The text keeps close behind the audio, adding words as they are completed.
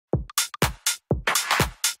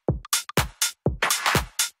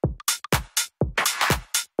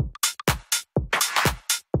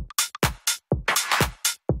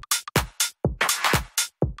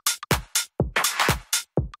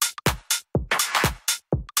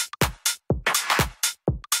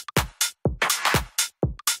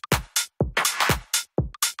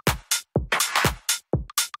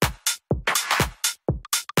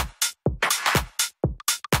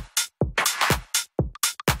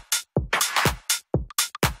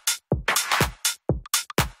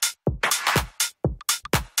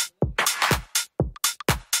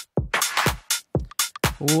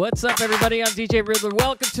What's up, everybody? I'm DJ Riddler.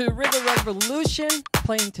 Welcome to Riddler Revolution,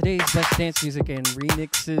 playing today's best dance music and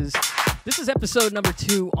remixes. This is episode number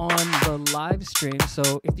 2 on the live stream.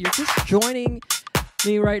 So if you're just joining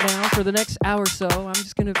me right now for the next hour or so, I'm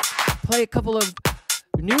just going to play a couple of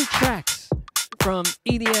new tracks from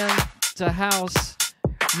EDM to house,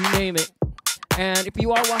 you name it. And if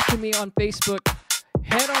you are watching me on Facebook,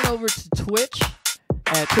 head on over to Twitch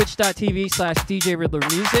at twitch.tv/DJ Riddler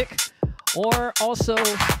Music. Or also,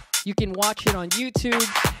 you can watch it on YouTube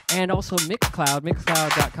and also mixcloud,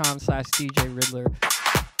 mixcloud.com/DJ Riddler.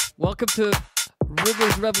 Welcome to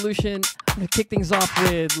Riddler's Revolution. I'm going to kick things off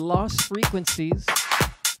with Lost Frequencies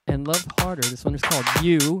and Love Harder. This one is called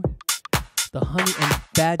You, the Honey and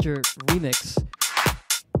Badger remix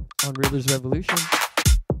on Riddler's Revolution.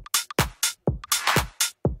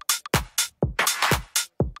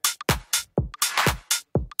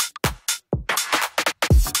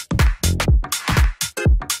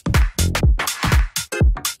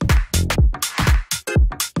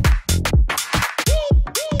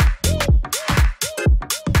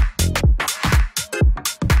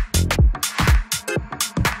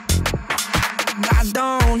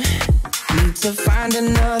 To find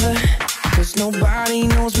another, cause nobody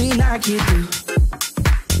knows me like you do.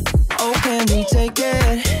 Oh, can we take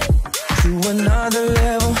it to another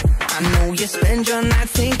level? I know you spend your night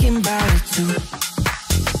thinking about it too.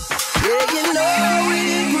 Yeah, you know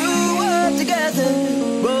we grew up together,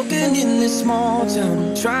 broken in this small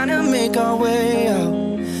town, trying to make our way out.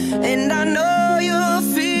 And I know you're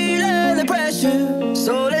feeling the pressure,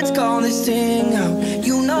 so let's call this thing out.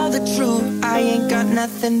 You know the truth, I ain't got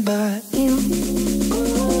nothing but you.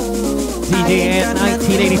 DJ Ant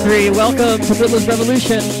 1983, welcome to Riddler's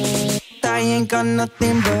Revolution. I ain't got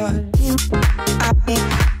nothing but you.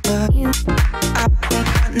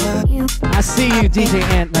 I see you, DJ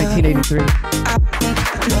Ant 1983.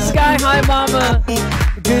 Sky High Mama,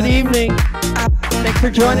 good evening. Thanks for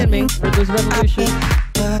joining me, Riddler's Revolution.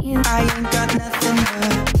 I ain't got nothing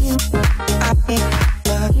but you. I ain't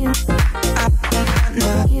got you. I ain't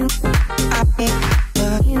got you. I ain't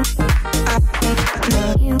got you. I ain't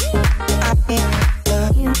got you. I ain't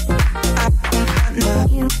got you. I ain't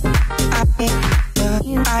got you. I ain't got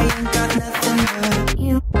you. I ain't got nothing but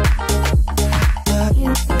you. Got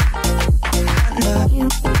you. Got you.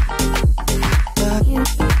 Got you. Got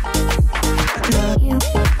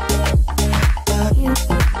you.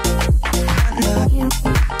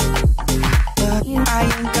 Got you. I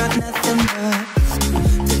ain't got nothing but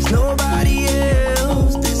there's nobody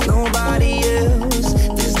else, there's nobody else,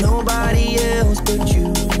 there's nobody else but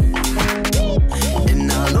you.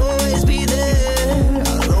 And I'll always be there,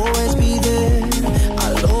 I'll always be there,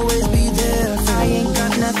 I'll always be there. I ain't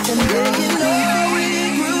got nothing but you. Know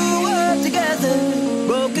we grew up together,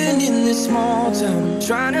 broken in this small town,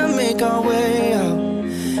 trying to make our way out.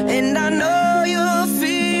 And I know you're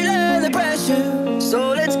feeling the pressure,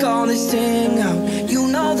 so let's call this thing out. You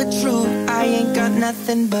know the truth, I ain't got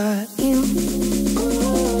nothing but you.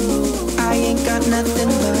 I ain't got nothing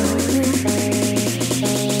but you.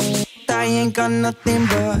 I ain't got nothing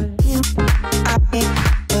but you. I ain't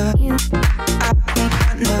got you. I ain't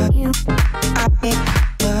got you. I ain't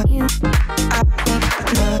got you. I ain't got you.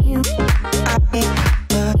 I ain't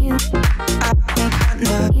got you. I ain't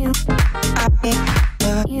got you. I ain't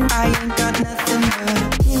got you. I ain't got nothing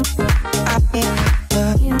but you. I ain't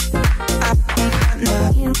got you. I ain't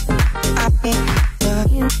got you. I ain't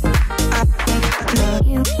got you. I ain't got you. I ain't got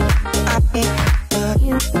you. I ain't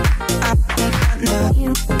got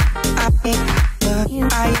you. I ain't got you.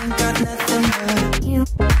 I ain't got nothing but you.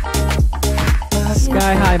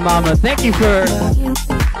 Sky High Mama, thank you for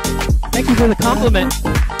the compliment.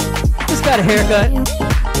 Just got a haircut.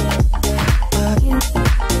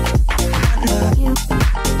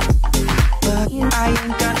 I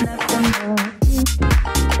ain't got nothing but you.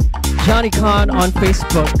 Johnny Khan on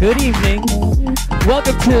Facebook, good evening.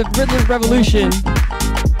 Welcome to Riddler's Revolution,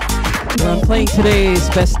 where I'm playing today's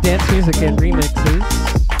best dance music and remixes.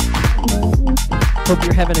 Hope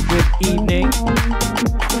you're having a good evening.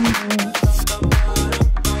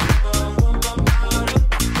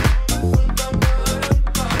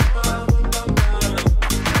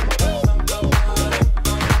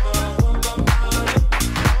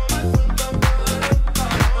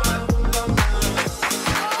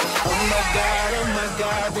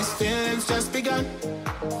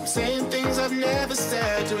 Saying things I've never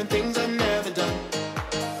said, doing things I've never done.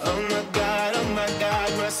 Oh my God,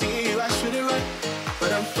 when I see you I should it right,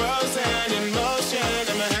 but I'm frozen in motion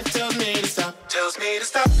and my head tells me to stop,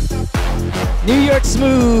 New York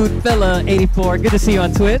Smooth Fella 84, good to see you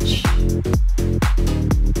on Twitch.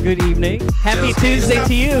 Good evening. Happy Tuesday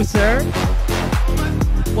to you, sir.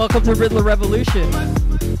 Welcome to Riddler Revolution.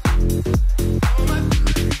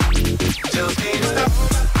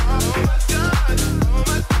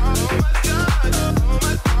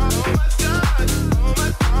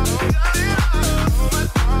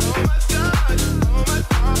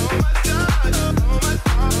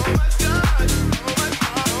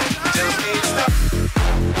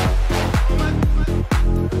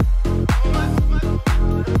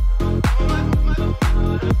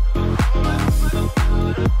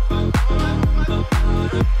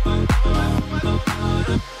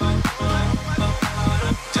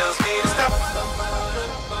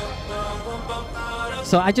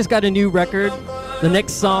 So I just got a new record. The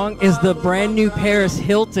next song is the brand new Paris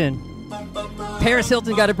Hilton. Paris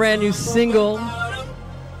Hilton got a brand new single,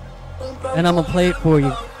 and I'm gonna play it for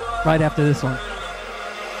you right after this one.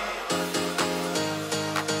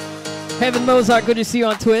 Heaven Mozart, good to see you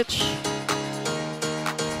on Twitch.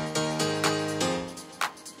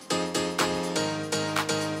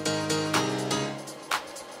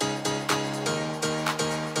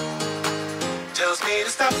 Tells me to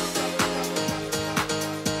stop.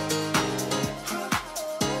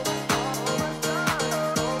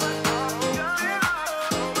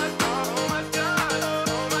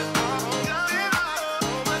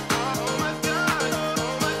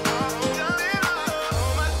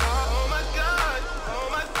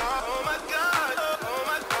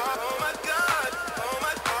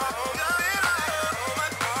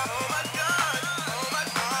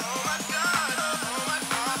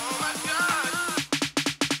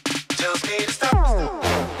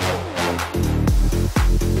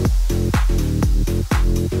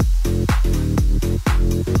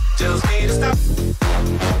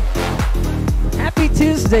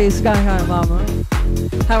 Tuesday, Sky High Mama.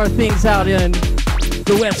 How are things out in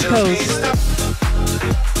the West Coast?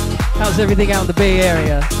 How's everything out in the Bay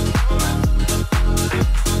Area?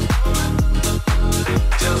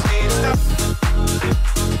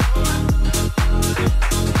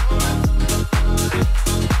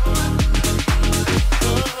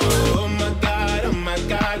 Oh my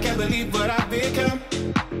God, can't believe what I've become.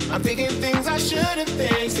 I'm thinking things I shouldn't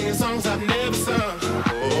think, singing songs I've never sung.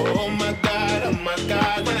 Oh my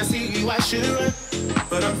God, when I see you I should run,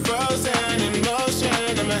 but I'm frozen in motion,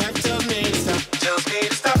 and my head tells me to stop, tells me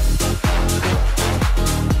to stop.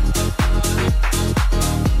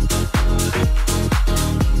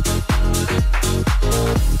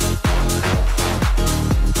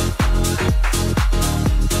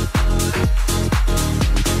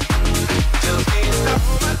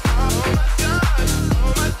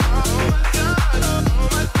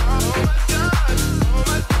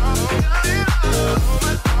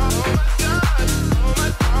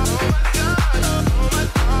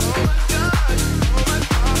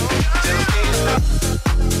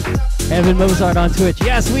 Evan Mozart on Twitch.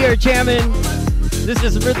 Yes, we are jamming. This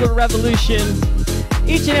is Riddler Revolution.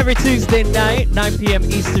 Each and every Tuesday night, 9 p.m.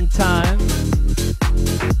 Eastern Time.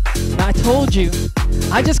 And I told you,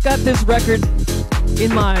 I just got this record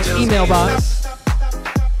in my email box.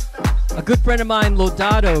 A good friend of mine,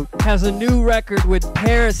 Lodato, has a new record with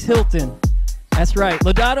Paris Hilton. That's right.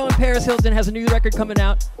 Lodato and Paris Hilton has a new record coming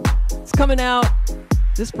out. It's coming out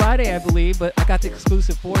this Friday, I believe, but I got the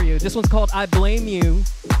exclusive for you. This one's called I Blame You.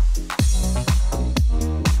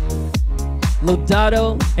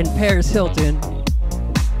 Lodato and Paris Hilton.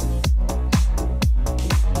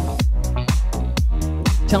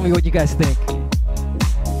 Tell me what you guys think.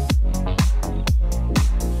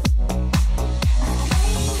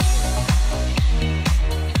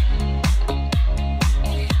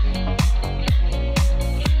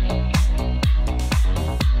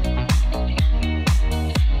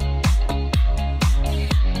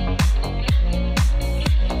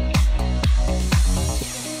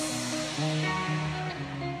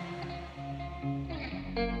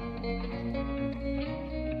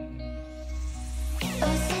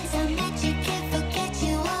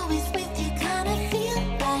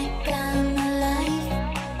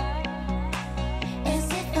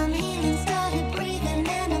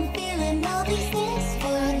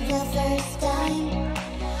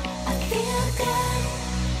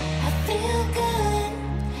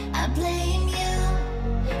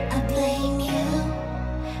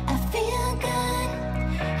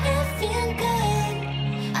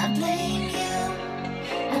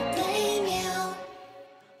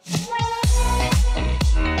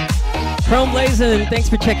 Chrome Blazin', thanks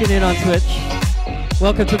for checking in on Twitch.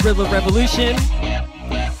 Welcome to Riddler Revolution.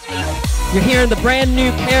 You're hearing the brand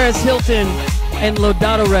new Paris Hilton and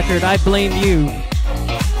Lodato record, I Blame You.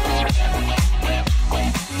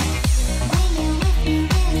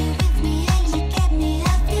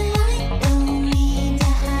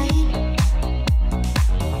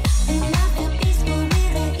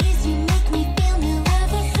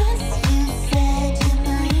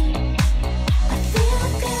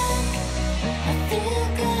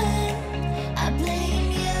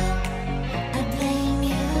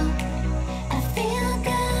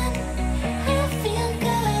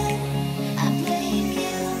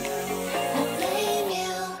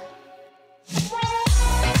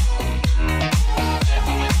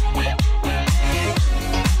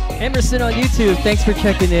 Emerson on YouTube, thanks for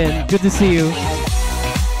checking in. Good to see you.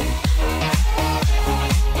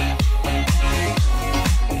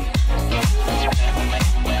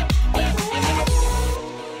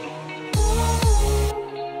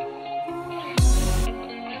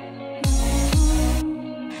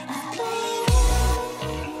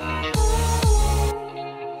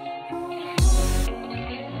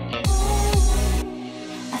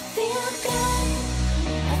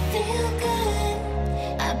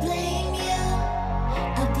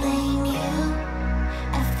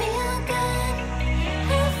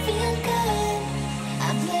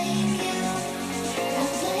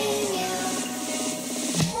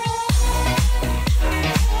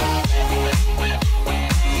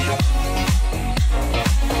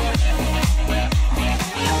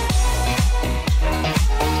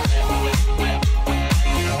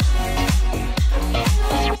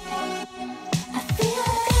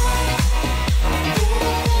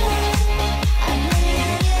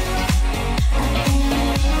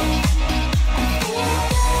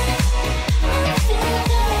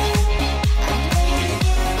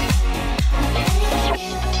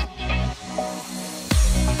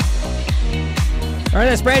 All right,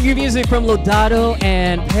 that's brand new music from Lodato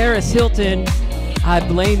and Paris Hilton. I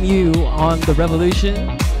Blame You on The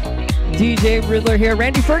Revolution. DJ Riddler here.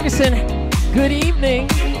 Randy Ferguson, good evening.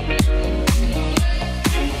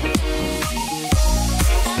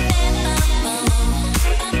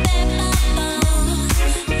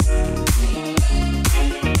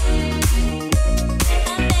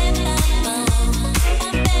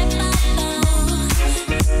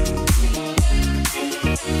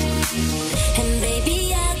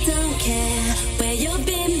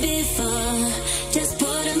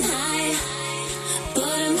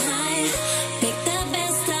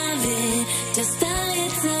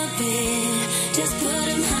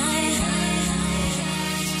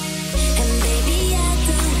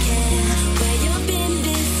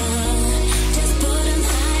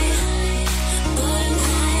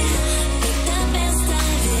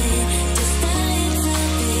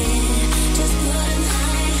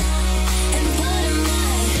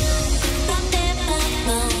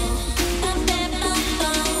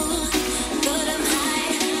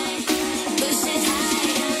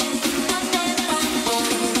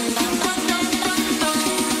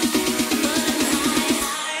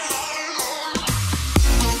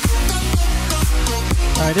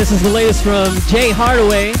 This is the latest from Jay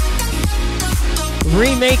Hardaway,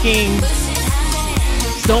 remaking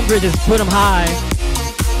Stonebridge's Put 'Em High.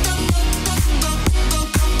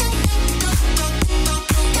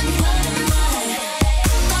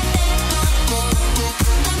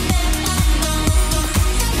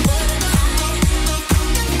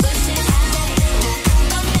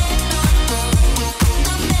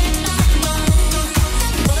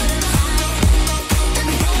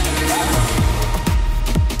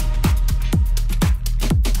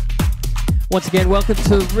 Once again, welcome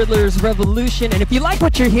to Riddler's Revolution. And if you like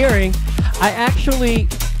what you're hearing, I actually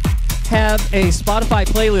have a Spotify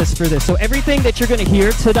playlist for this. So everything that you're going to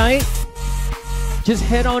hear tonight, just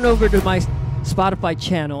head on over to my Spotify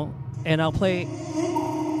channel and I'll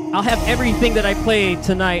have everything that I played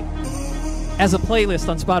tonight as a playlist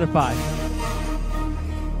on Spotify.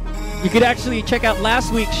 You could actually check out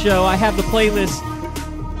last week's show. I have the playlist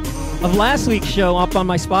of last week's show up on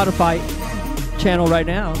my Spotify channel right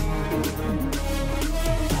now.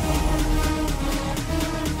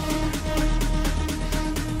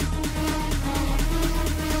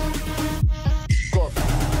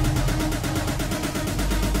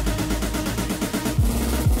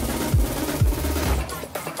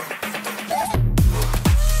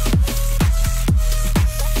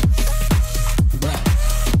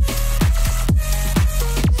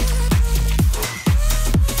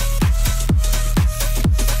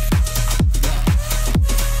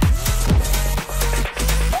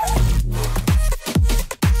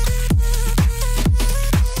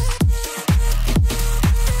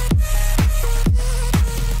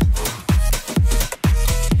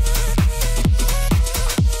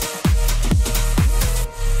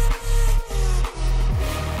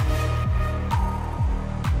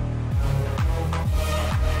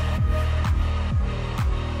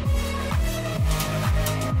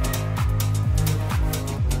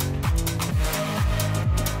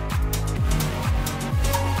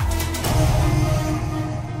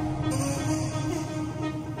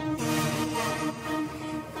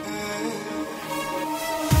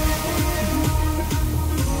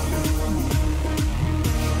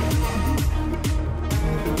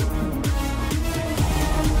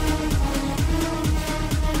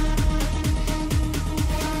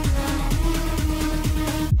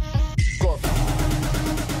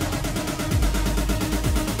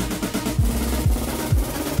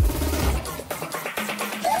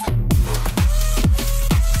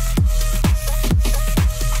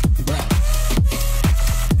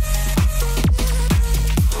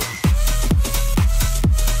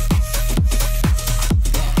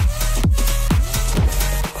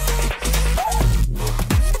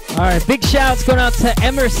 All right, big shouts going out to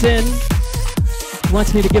Emerson. He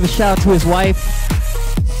wants me to give a shout out to his wife,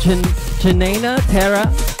 Janena Terra,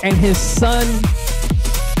 and his son,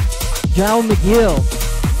 João Miguel.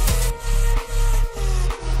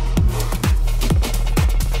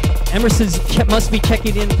 Emerson must be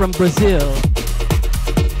checking in from Brazil.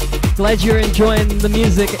 Glad you're enjoying the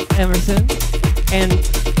music, Emerson, and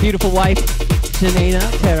beautiful wife, Janena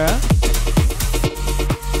Terra.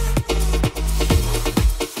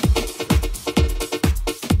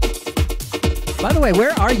 By the way,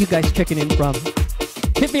 where are you guys checking in from?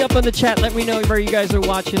 Hit me up on the chat. Let me know where you guys are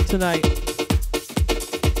watching tonight.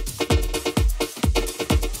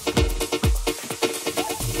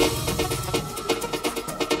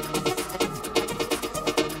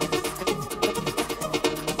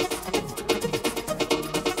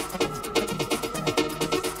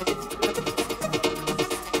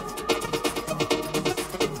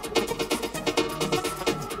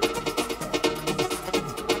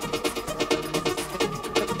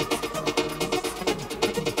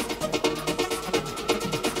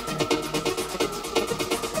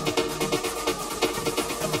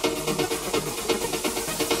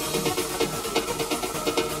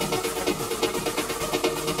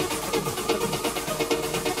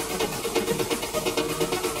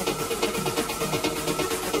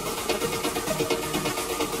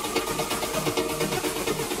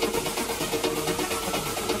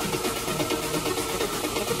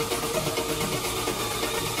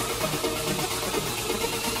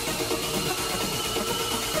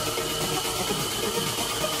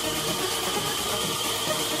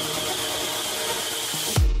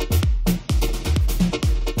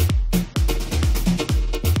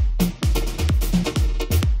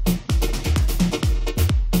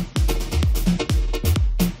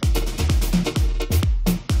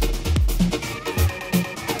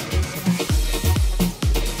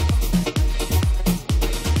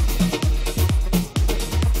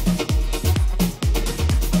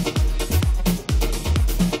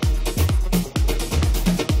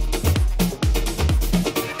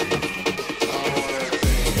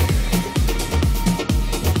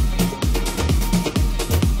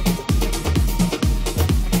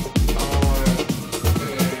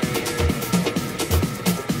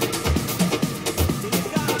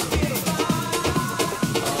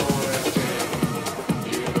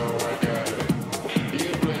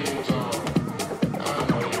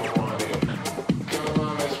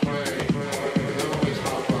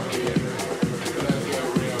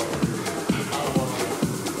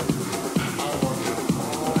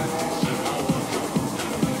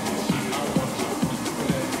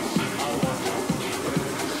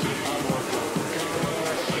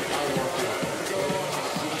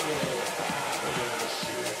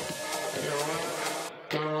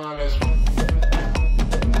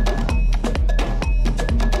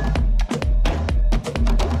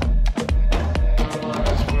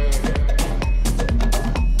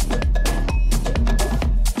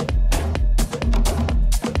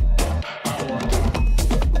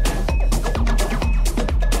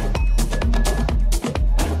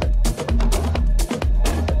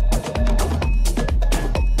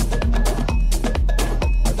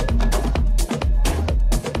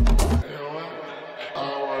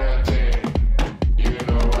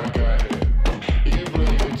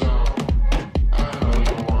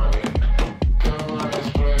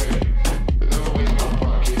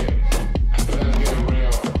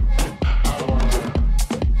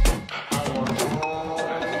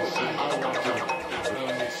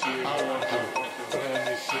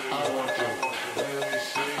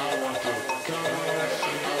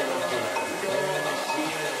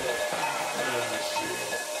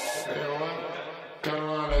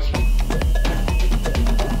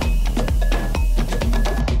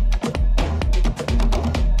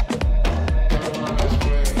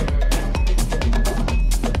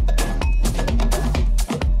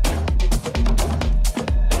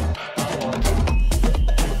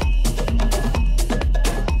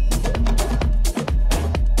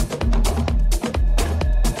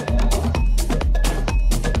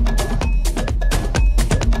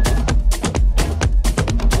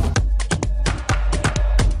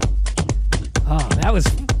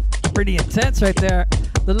 Pretty intense right there.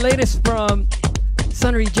 The latest from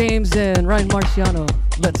Sunry James and Ryan Marciano.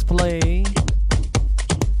 Let's play.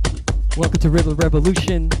 Welcome to Riddler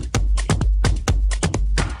Revolution.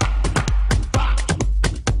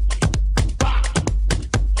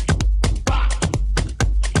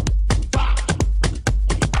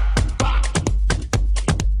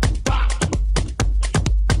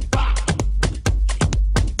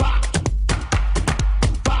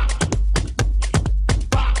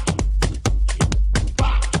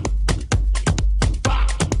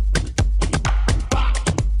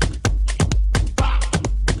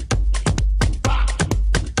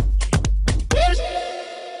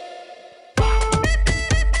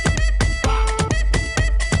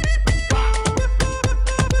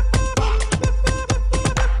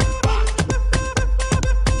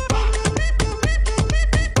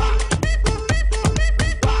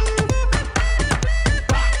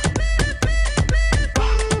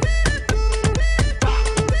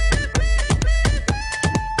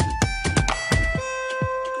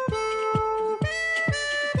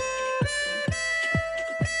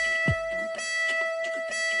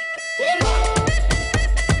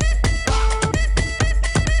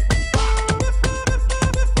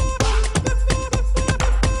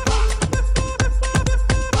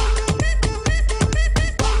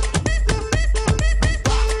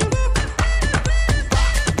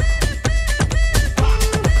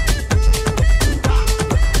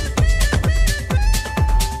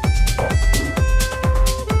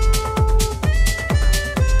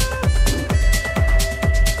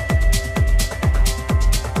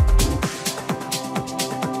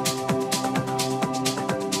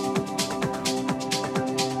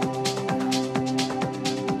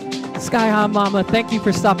 Sky High Mama, thank you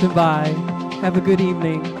for stopping by. Have a good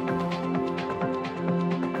evening.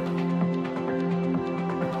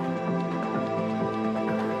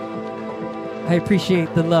 I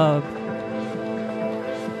appreciate the love.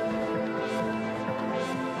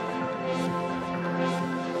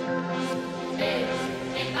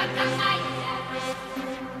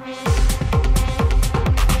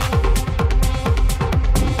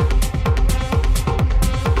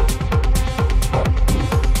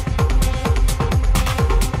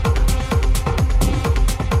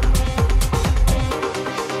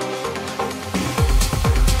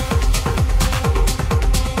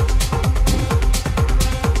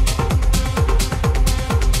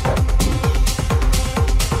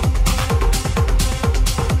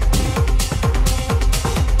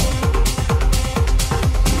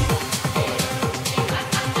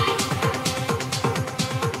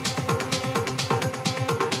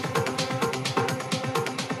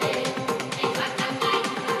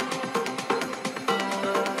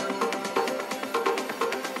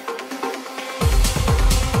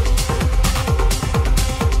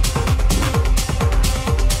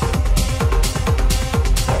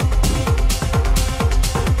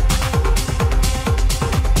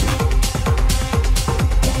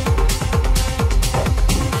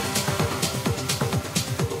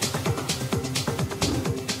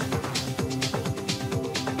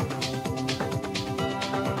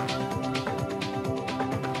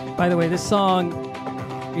 By the way, this song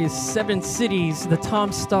is Seven Cities, the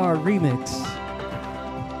Tom Starr remix.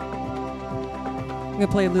 I'm gonna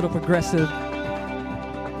play a little progressive.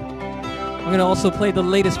 I'm gonna also play the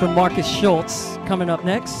latest from Marcus Schultz coming up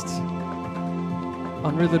next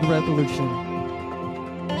on Rhythm Revolution.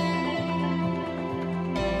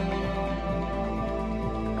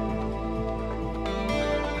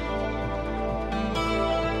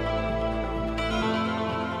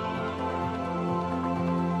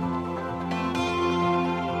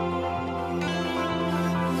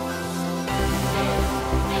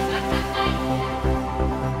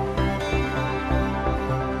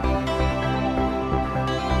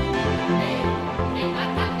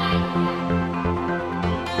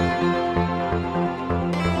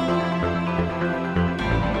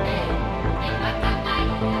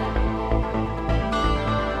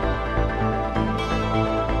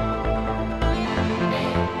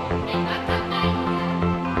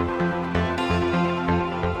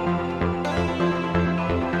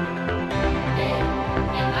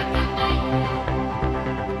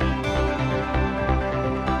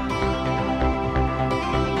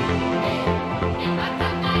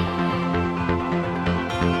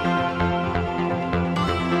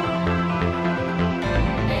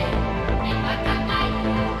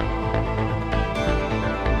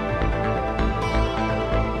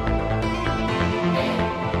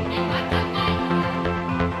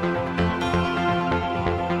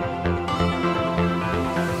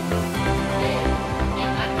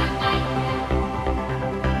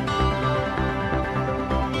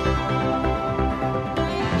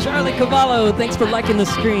 Charlie Cavallo, thanks for liking the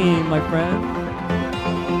stream, my friend.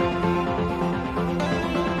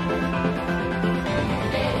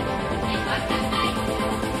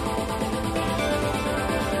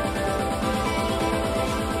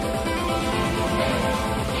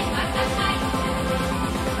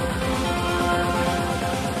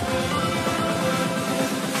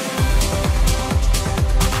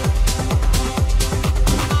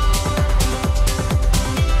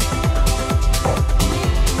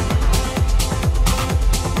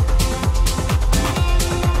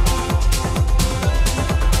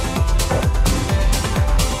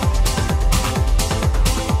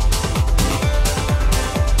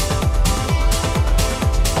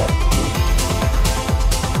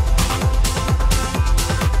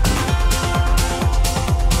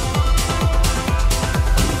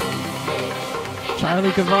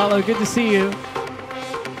 Charlie Cavallo, good to see you.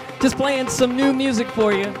 Just playing some new music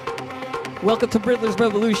for you. Welcome to Riddler's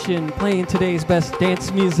Revolution, playing today's best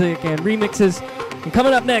dance music and remixes. And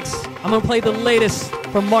coming up next, I'm gonna play the latest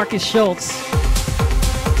from Marcus Schultz.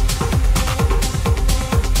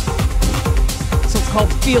 So it's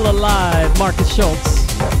called Feel Alive, Marcus Schultz.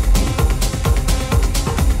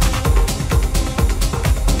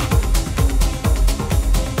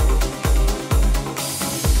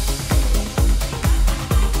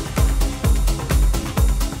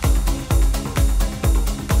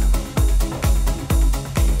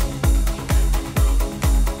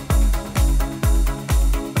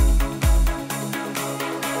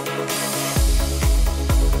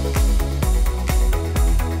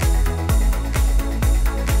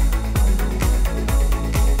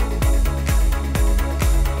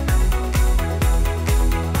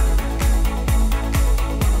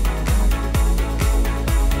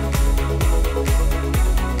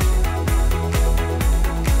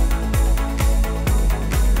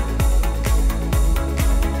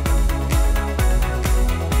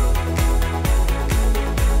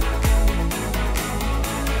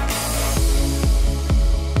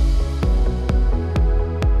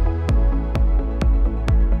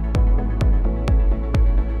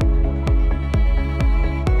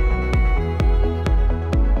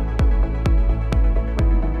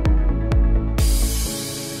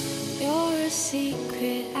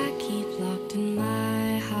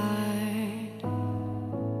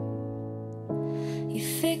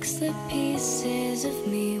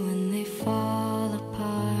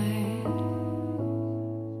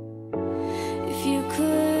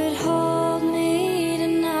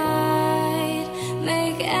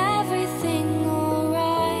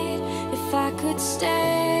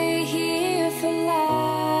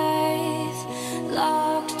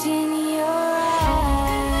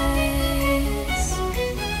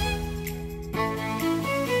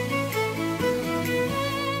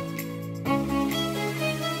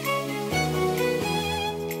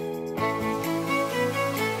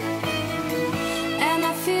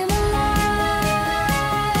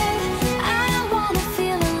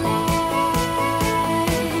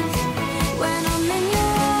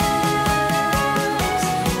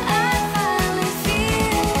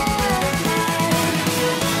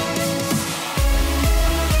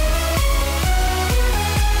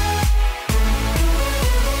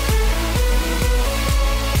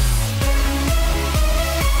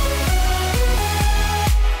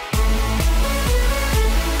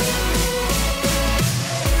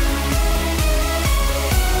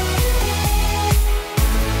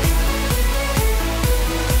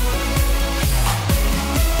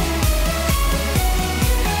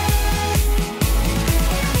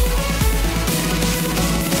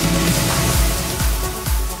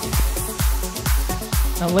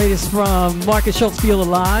 The latest from Marcus Schultz, Feel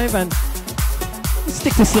Alive, and let's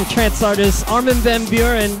stick to some trance artists. Armin van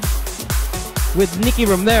Buuren with Nicky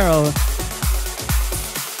Romero.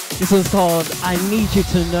 This one's called I Need You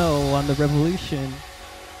to Know on the Revolution.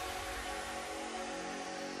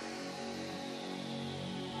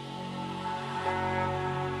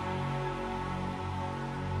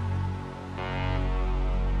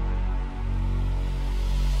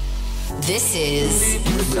 This is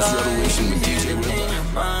Revolution with DJ Riddler.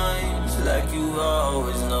 Like you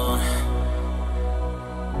always known.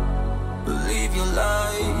 Believe your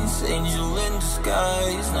lies, angel in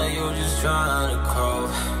disguise. Now you're just trying to crawl.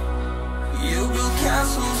 You build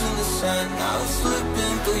castles in the sand. Now it's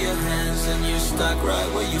slipping through your hands, and you're stuck right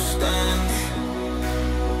where you stand.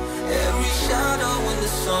 Every shadow in the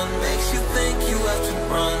sun makes you think you have to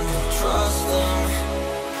run. Trust them.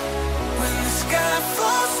 When the sky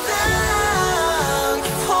falls down,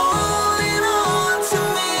 keep holding on to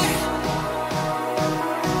me.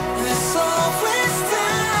 There's always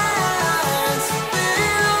time to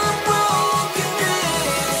build a broken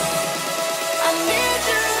dream. I need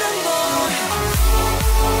you to know.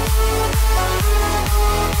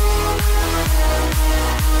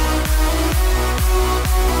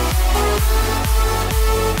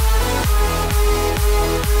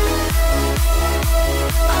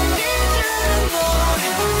 I need you to know.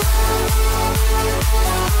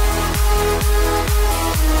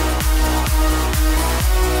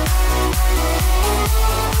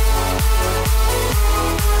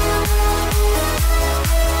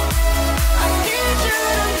 I need you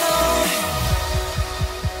to know.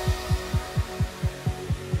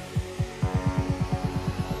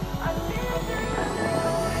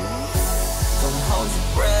 Don't hold your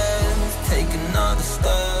breath, take another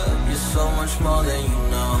step. You're so much more than you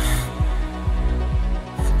know.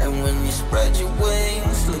 And when you spread your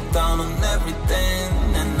wings, look down on everything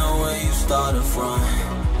and know where you started from.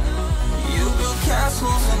 You build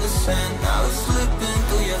castles in the sand, now it's slipping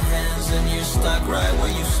through your hands, and you're stuck right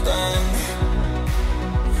where you stand.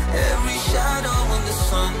 Every shadow in the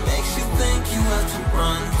sun makes you think you have to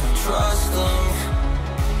run. Trust them.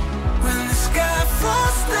 When the sky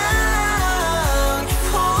falls down, keep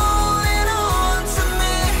holding on to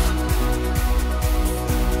me.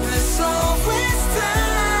 There's always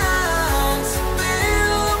time to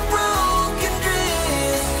build a broken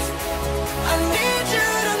dream. I need you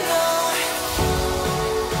to know.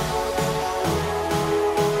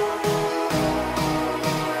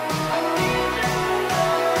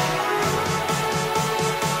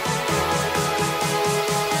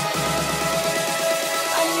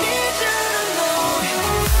 I need you to know. I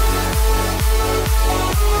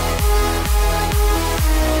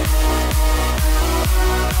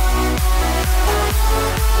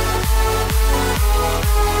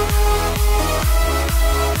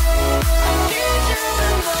need you to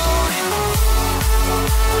know.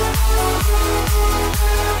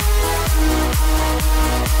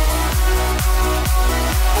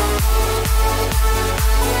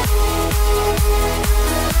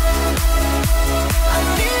 I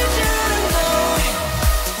need you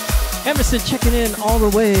to Emerson checking in all the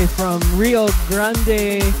way from Rio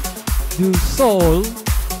Grande do Sul.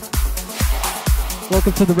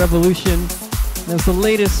 Welcome to the Revolution. That's the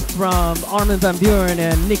latest from Armin van Buuren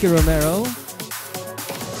and Nicky Romero.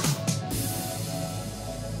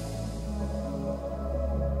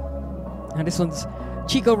 And this one's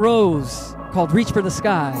Chico Rose called Reach for the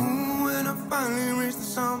Sky. When I finally reach the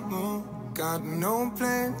summer, got no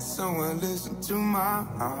plans, so I listen to my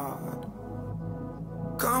heart.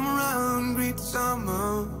 Come around, greet the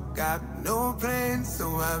summer, got no plans,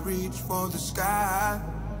 so I reach for the sky.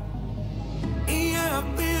 Yeah, I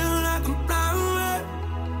feel like I'm flying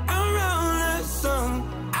around the sun.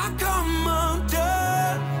 I come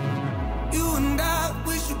undone. You and I,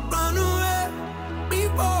 we should run away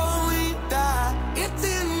before we die. It's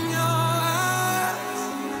in your eyes.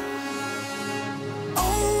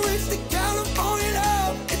 Oh, it's the California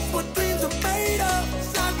love. It's what dreams are made of.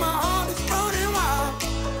 It's like my heart is running wild.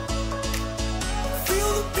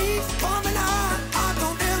 Feel the beats pumping high. I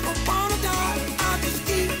don't ever wanna die. I just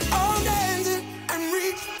keep on dancing and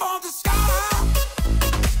reach for the sky.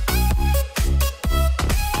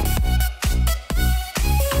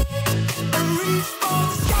 And reach for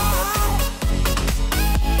the sky.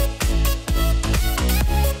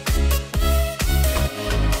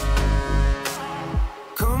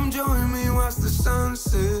 Come join me, watch the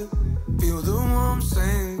sunset. Feel the warm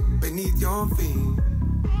sand beneath your feet.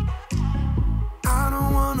 I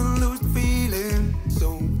don't wanna lose the feeling,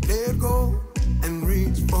 so let go and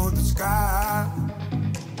reach for the sky.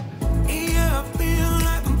 Yeah, I feel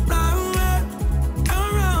like I'm flying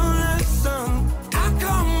around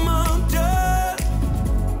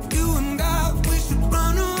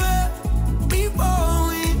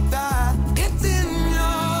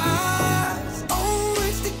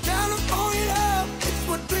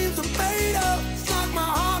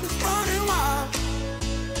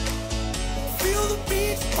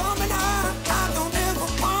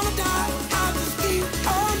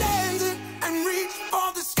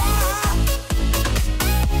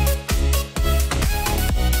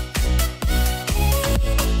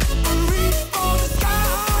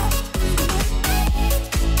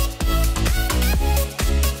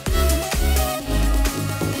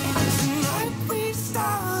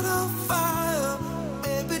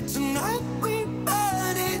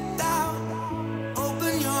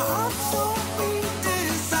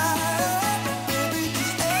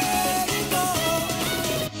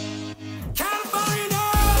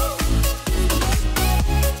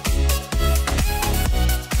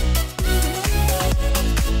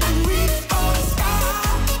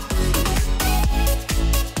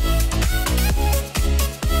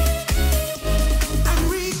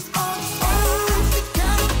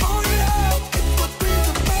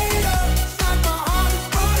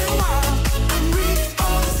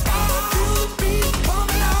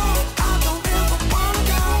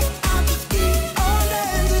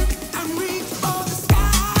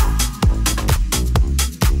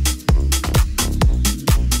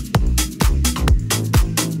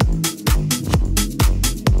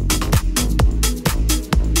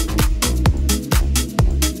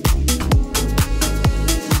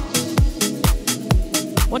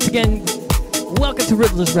Once again, welcome to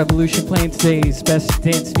Riddler's Revolution, playing today's best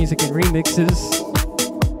dance music and remixes.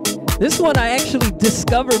 This one I actually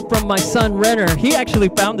discovered from my son Renner. He actually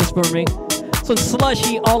found this for me. So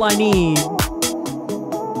Slushy, All I Need.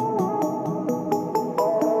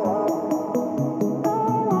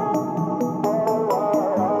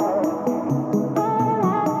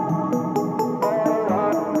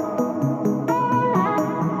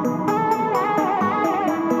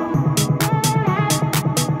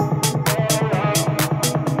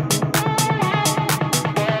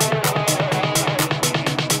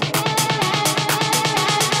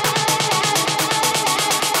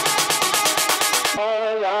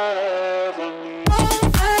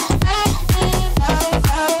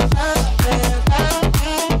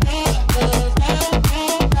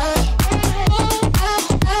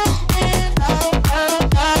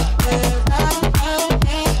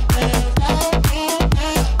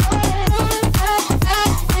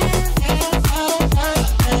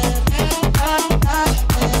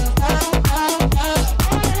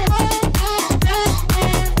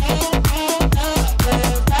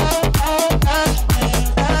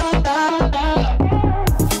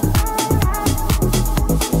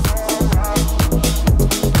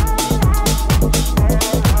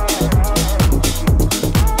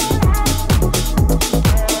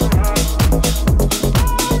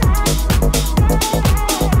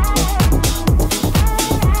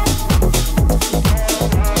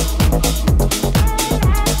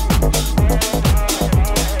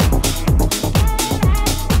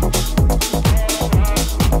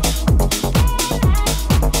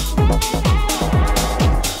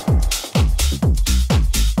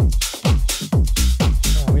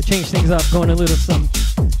 Change things up, going a little some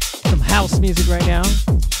house music right now.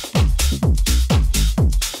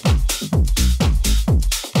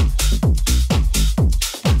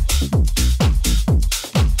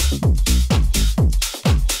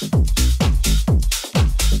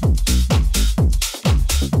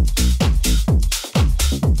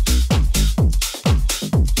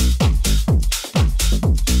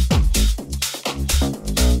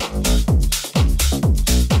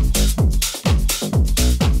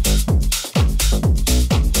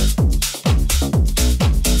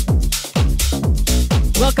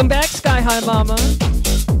 Welcome back, Sky High Mama.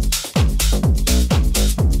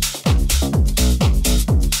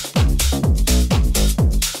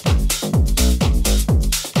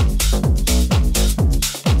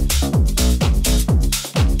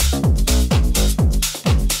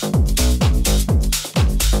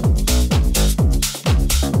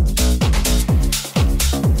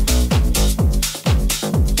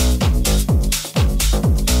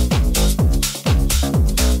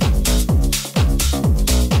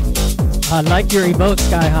 I like your emote,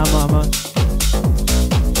 Sky High Mama.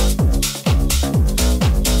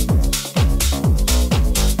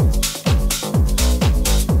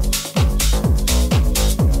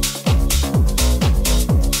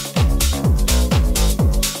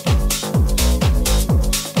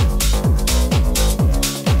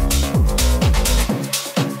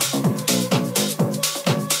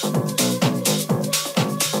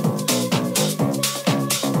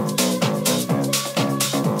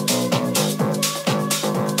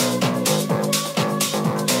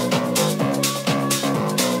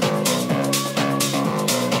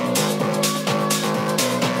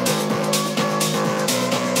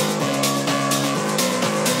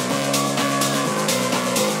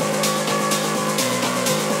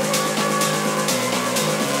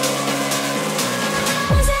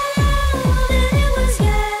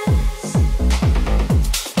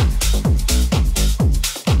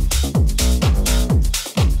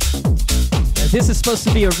 This is supposed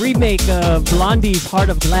to be a remake of Blondie's Heart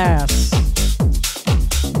of Glass.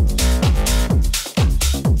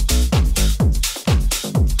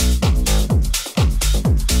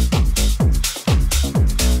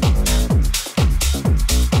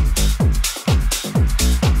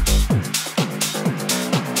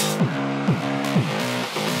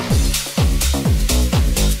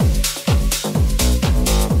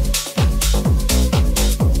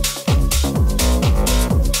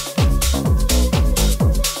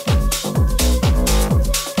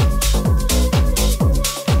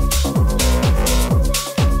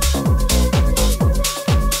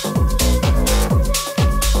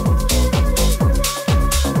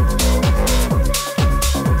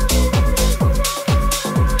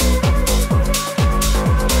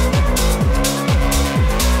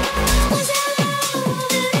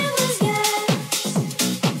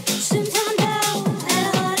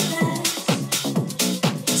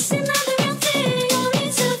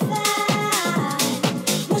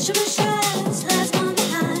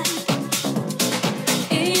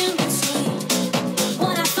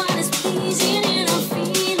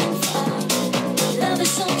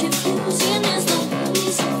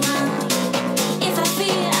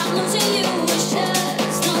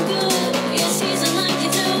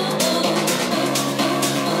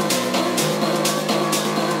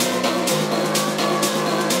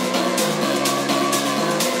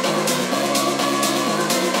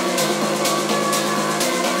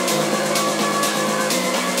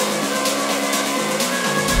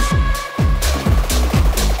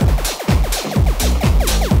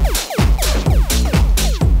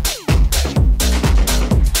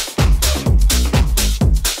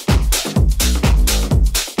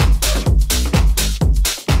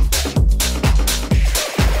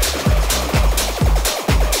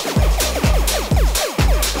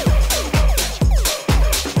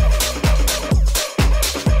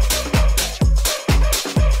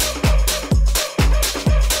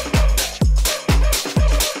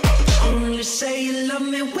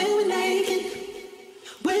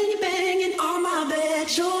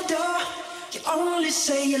 Only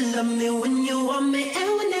say you love me when you want me and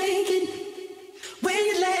we're naked. When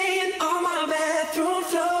you're laying on my bathroom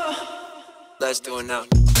floor. Let's do it now.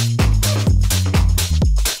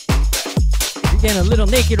 We're getting a little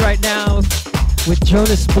naked right now with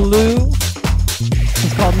Jonas Blue.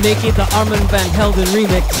 It's called Naked, the Armand van Helden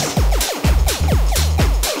remix.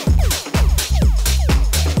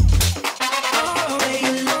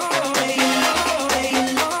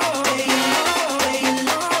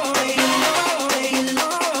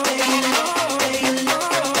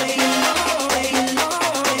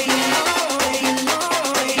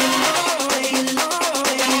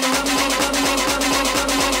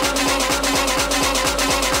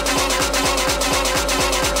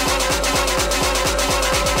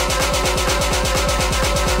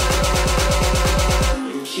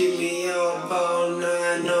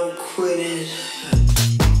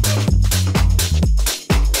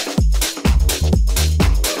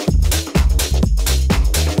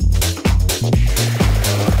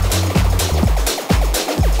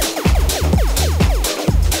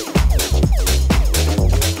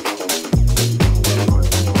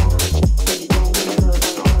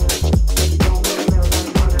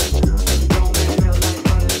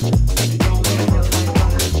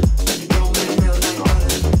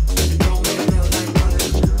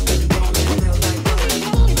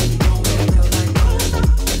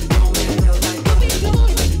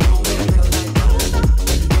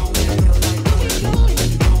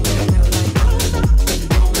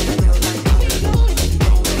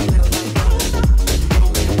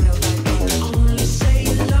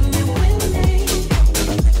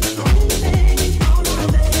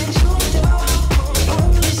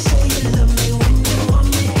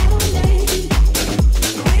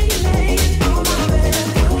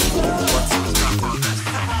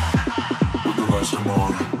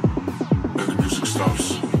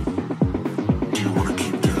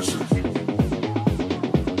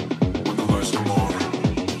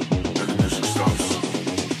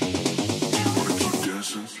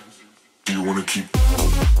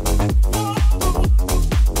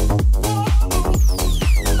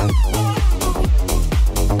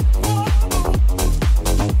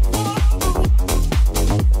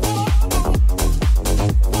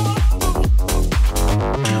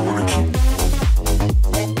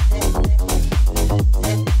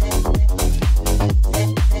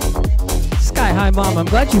 Mom, I'm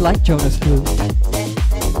glad you like Jonas Blue.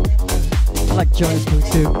 I like Jonas Blue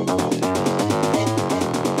too.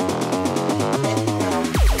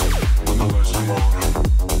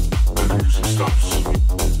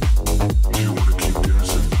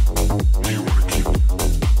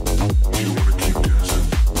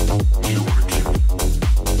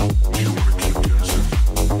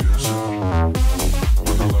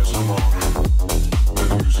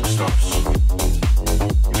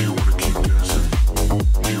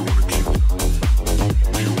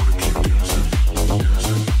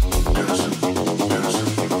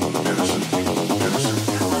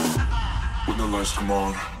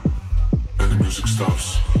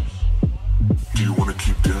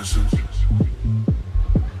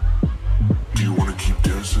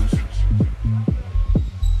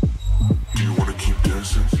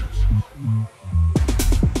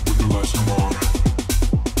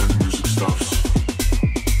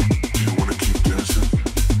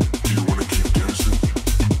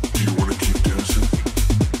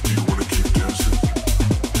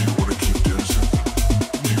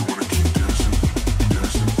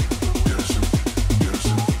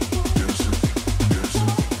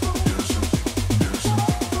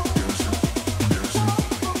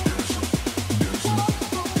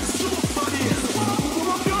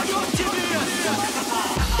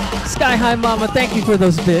 Sky High Mama, thank you for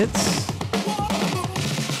those bits.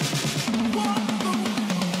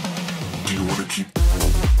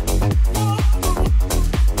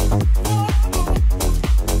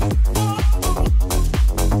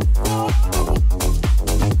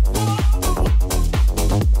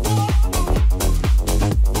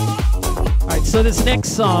 Alright, so this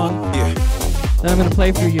next song that I'm going to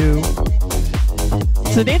play for you,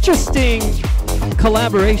 it's an interesting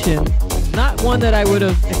collaboration. Not one that I would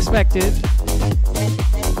have expected.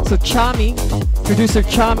 So Chami, producer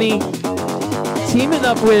Chami, teaming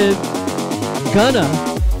up with Gunna,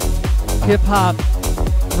 hip-hop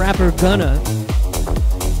rapper Gunna.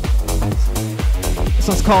 This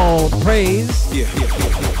one's called Praise.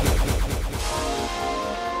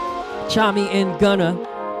 Chami and Gunna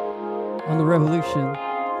on the Revolution.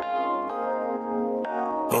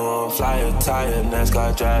 Fly tired,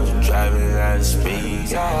 NASCAR driving at the speed.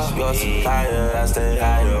 Your supplier, I stay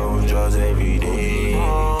higher on drugs every day.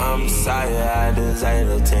 I'm Messiah, I desire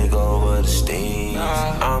to take over the stage.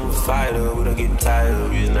 I'm a fighter, we don't get tired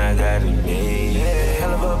of reason I got it made.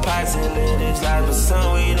 Hell of a pilot in this life, but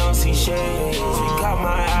some we don't see shades. She caught my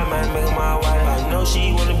eye, man, make my wife. I know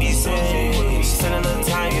she wanna be saved. Spend a little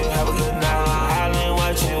time, you have a good night. Island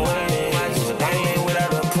watching waiting. I ain't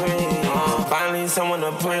without a praise. Finally someone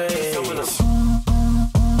to praise. Someone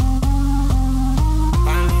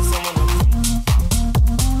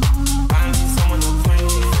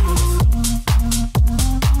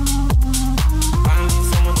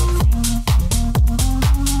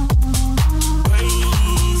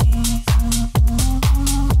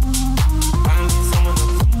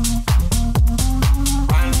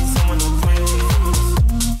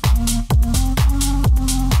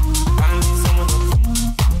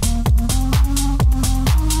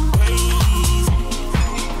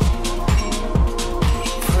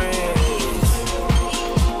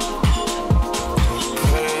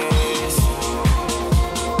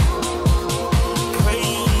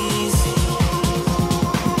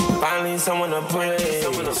to praise.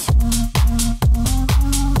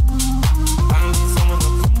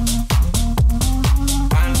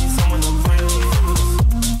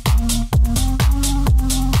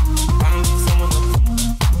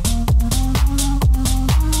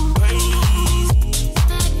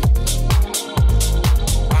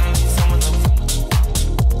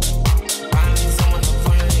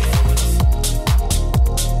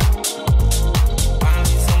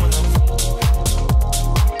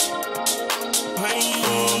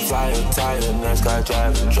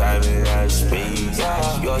 Driving at speed.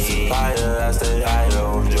 Your supplier, I stay higher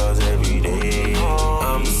on drugs every day.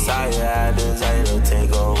 I'm Messiah, I desire to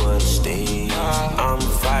take over the stage. I'm a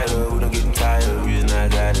fighter, we don't get tired of reason I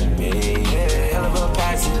got it made. Hell of a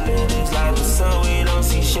pilot in this life, but some we don't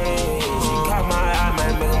see shades. She caught my eye,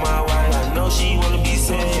 man, make my wife. I know she wanna be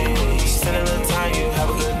saved. Spend a little time, you have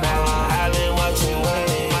a good night. Island watching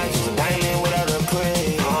waves. Dining without a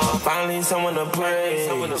praise. Finally someone to praise.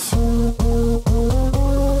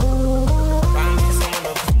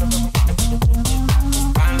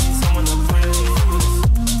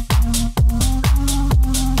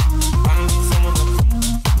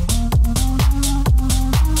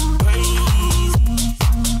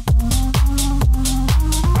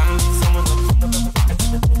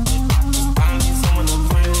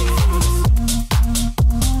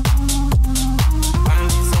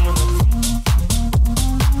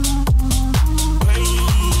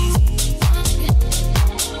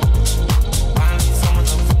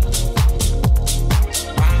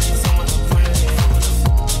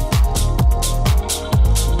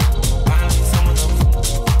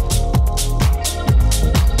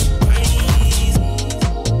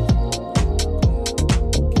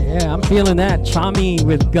 Feeling that. Chami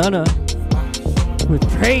with Gunna with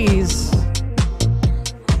Praise.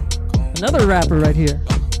 Another rapper right here.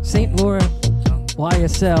 St. Laura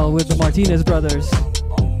YSL with the Martinez brothers.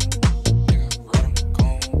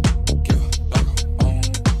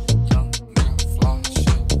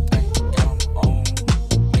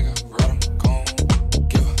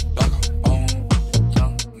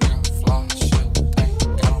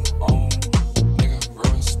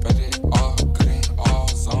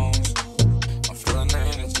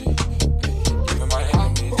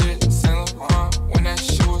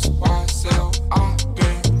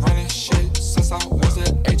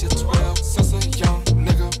 Age of 12, since a young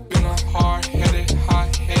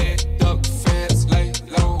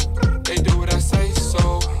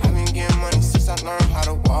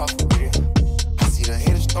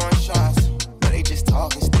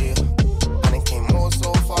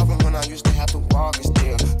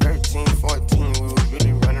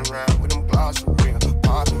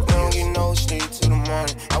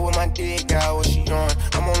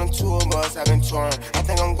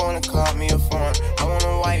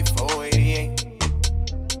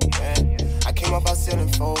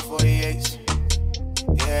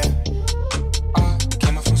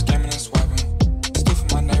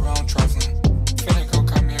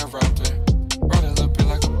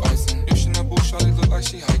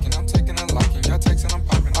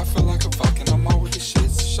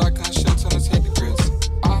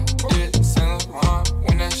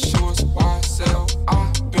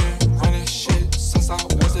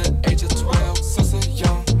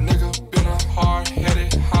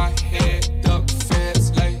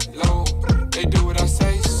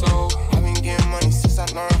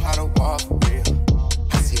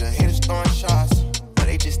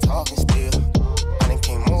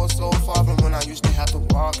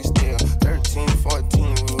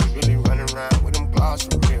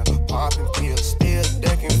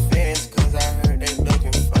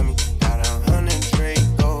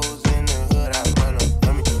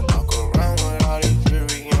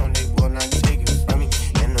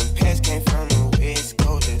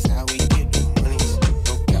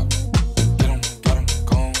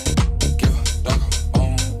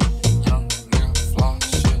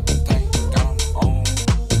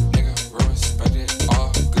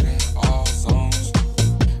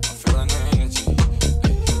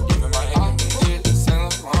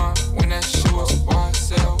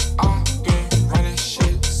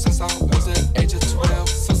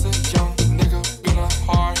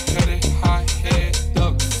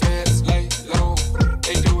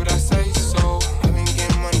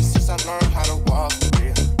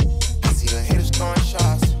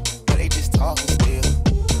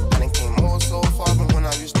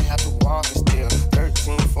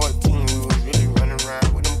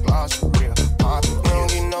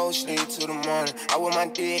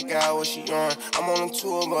on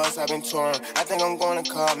tour bus, I've been touring. I think I'm gonna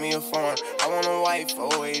call me a foreign. I want a white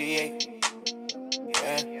 488.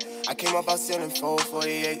 Yeah, I came up out selling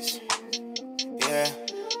 448s. Yeah.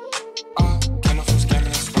 Came up from scamming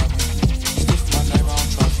and scrapping. Stiff my neighbor, I'm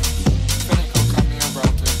tracking. Finna go cut me a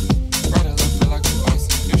raptor. Ride a little bit like a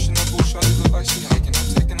bison. You should know boo shawty look like she hiking. I'm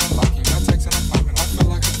taking a locking, got text and I'm popping. I feel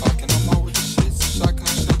like a Viking, I'm all with the shit. Shotgun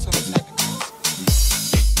shit till the technicals.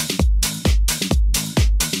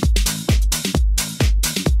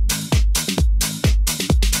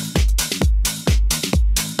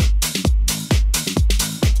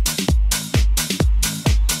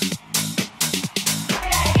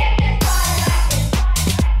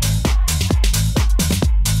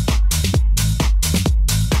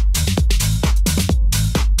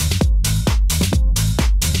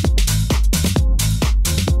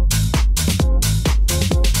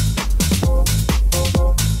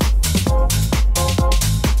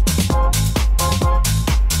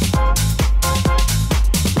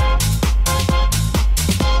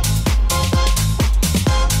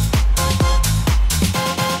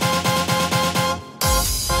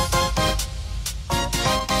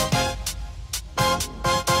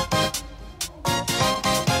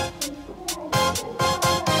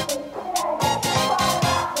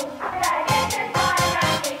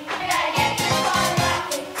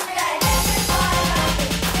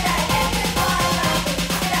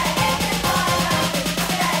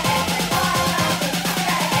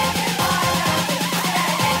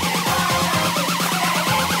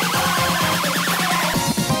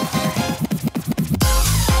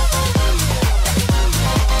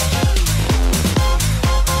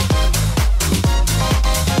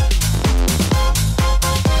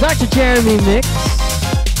 Jeremy Mix.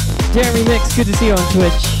 Jeremy Mix, good to see you on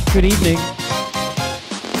Twitch. Good evening.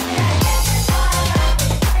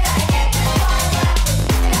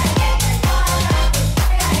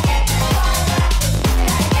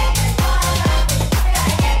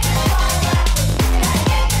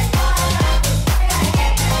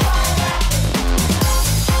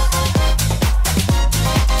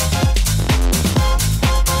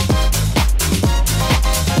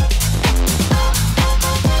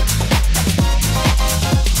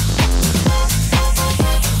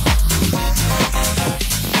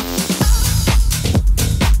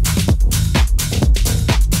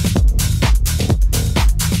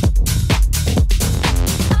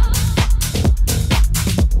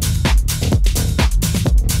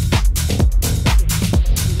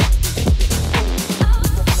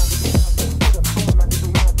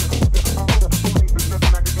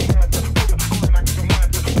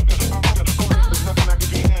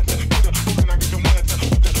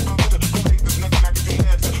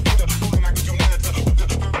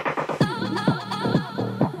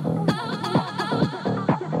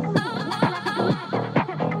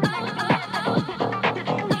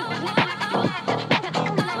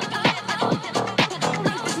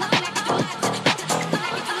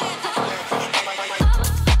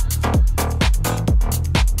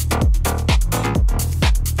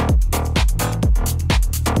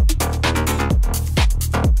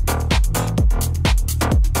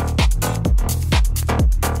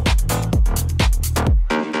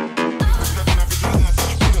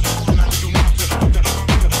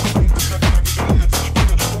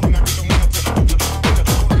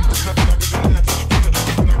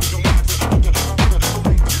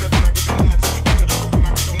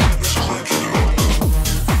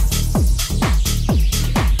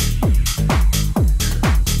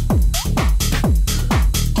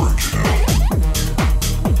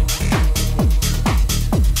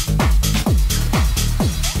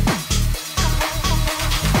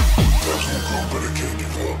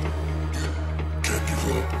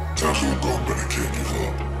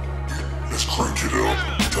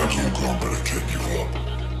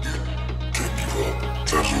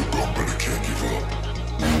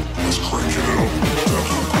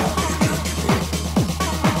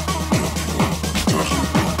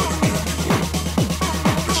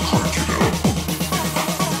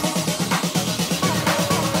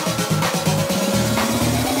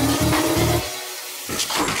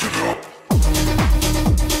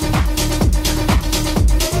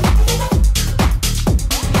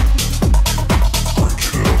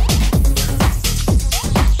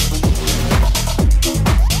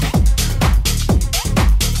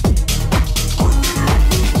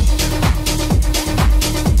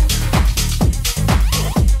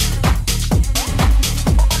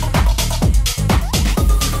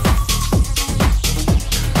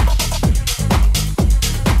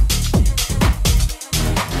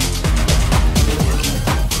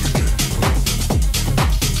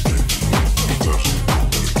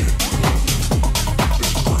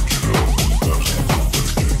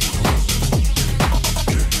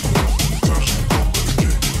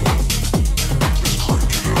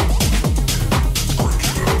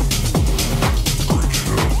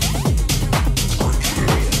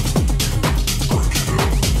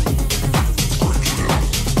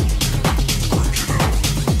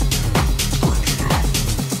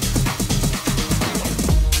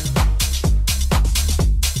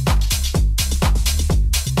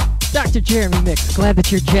 Jeremy Mix. Glad that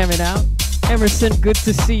you're jamming out. Emerson, good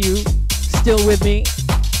to see you. Still with me.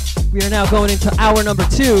 We are now going into hour number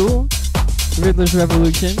 2, Riddler's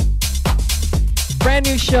Revolution. Brand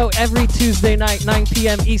new show every Tuesday night, 9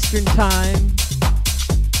 p.m. Eastern Time.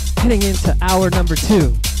 Heading into hour number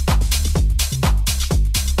 2.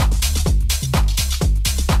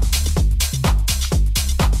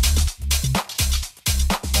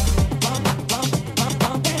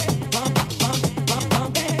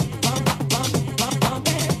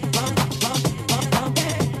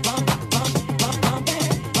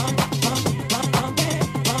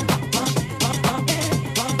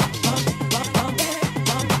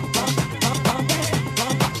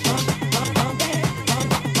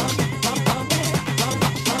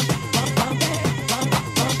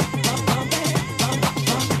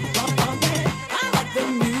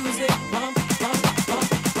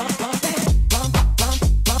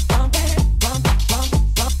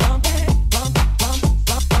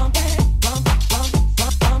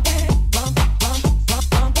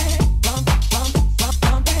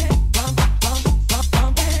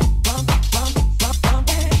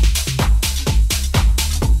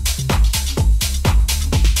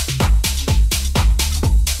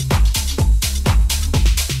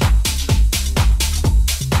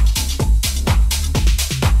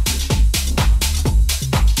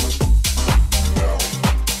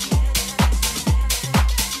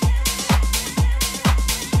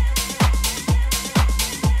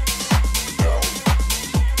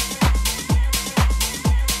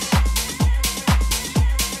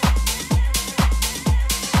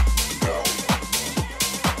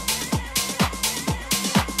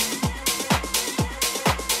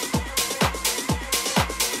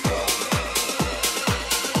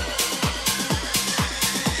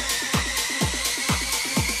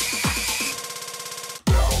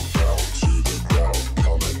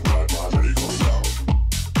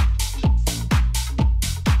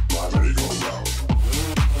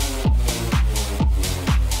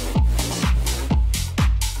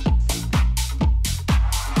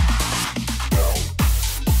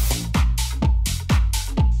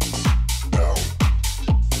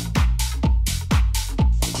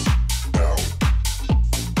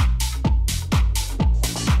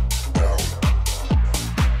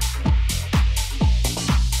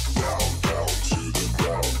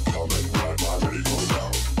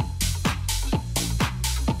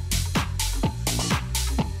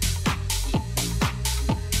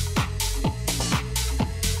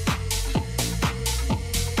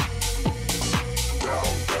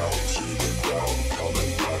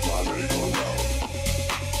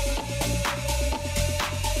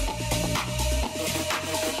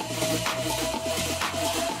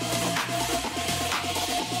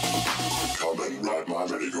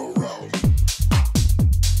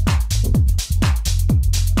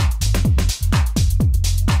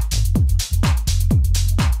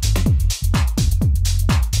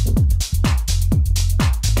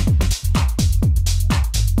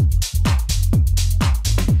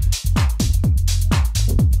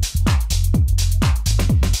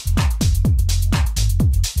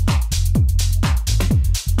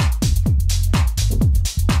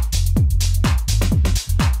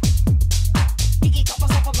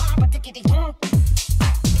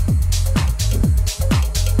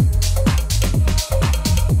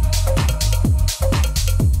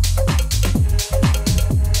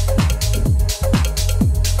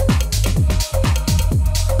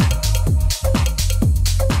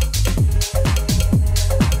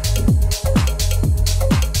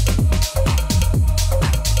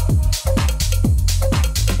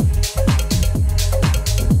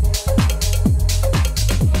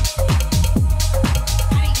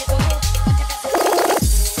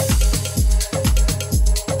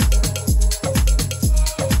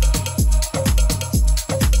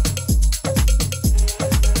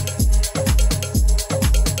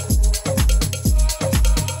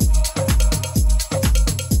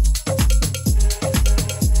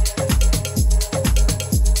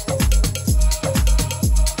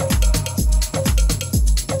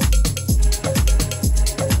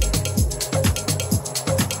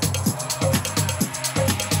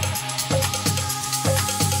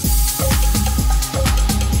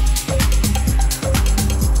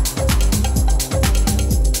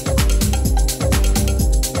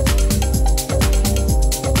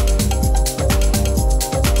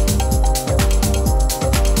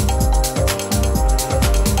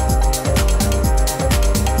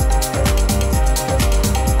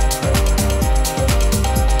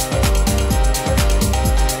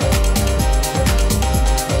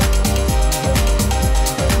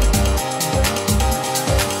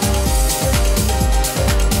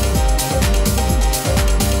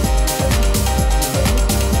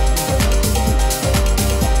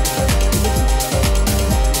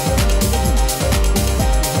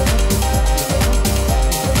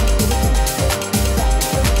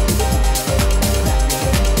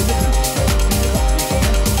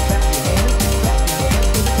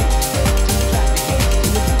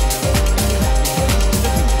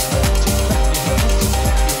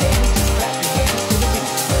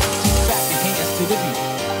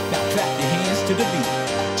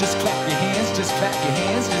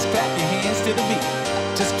 just clap your hands to the beat.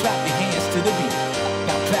 Just clap your hands to the beat.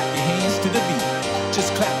 Now clap your hands to the beat.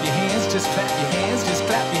 Just clap your hands, just clap your hands, just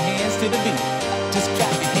clap your hands to the beat. Just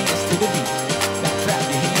clap your hands to the beat. Now clap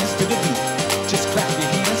your hands to the beat. Just clap your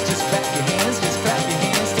hands, just clap your hands, just clap your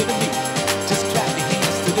hands to the beat. Just clap your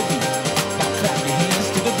hands to the beat. Now clap your hands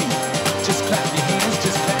to the beat. Just clap your hands,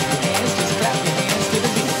 just clap your hands, just clap your hands to the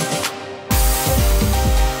beat.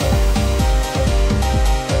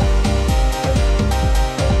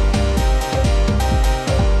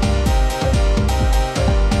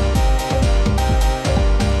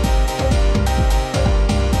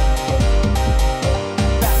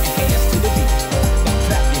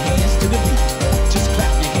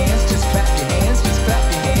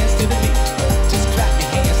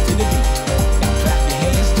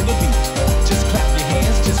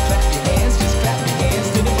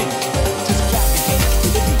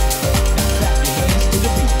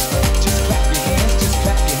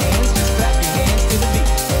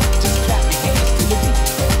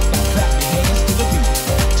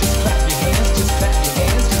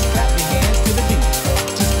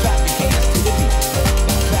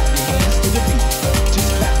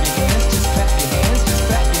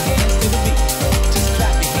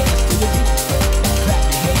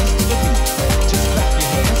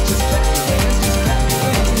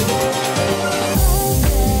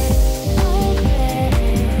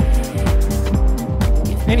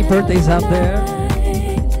 Any birthdays out there?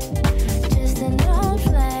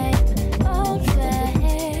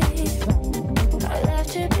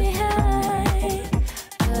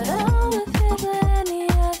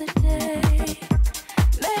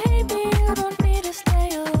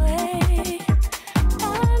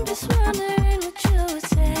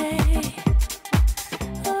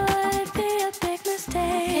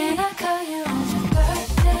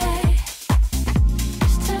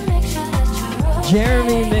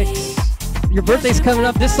 Jeremy Mix. Your birthday's coming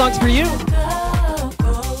up. This song's for you.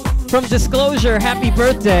 From Disclosure, happy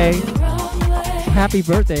birthday. Happy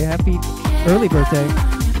birthday. Happy early birthday.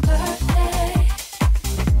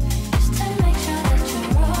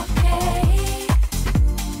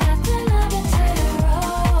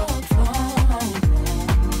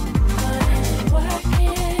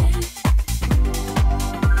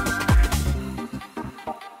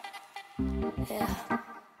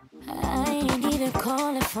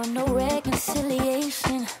 For no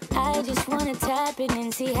reconciliation, I just wanna tap in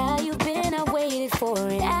and see how you've been. I waited for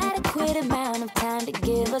an adequate amount of time to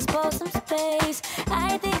give us both some space.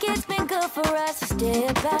 I think it's been good for us to stay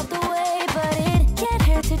about the way, but it can't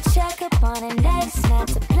hurt to check up on an ex, not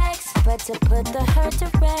to flex, but to put the hurt to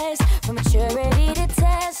rest. For maturity to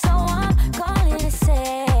test, so I'm calling to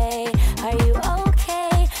say, are you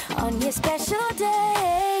okay on your special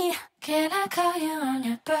day? Can I call you on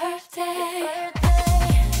your birthday? You're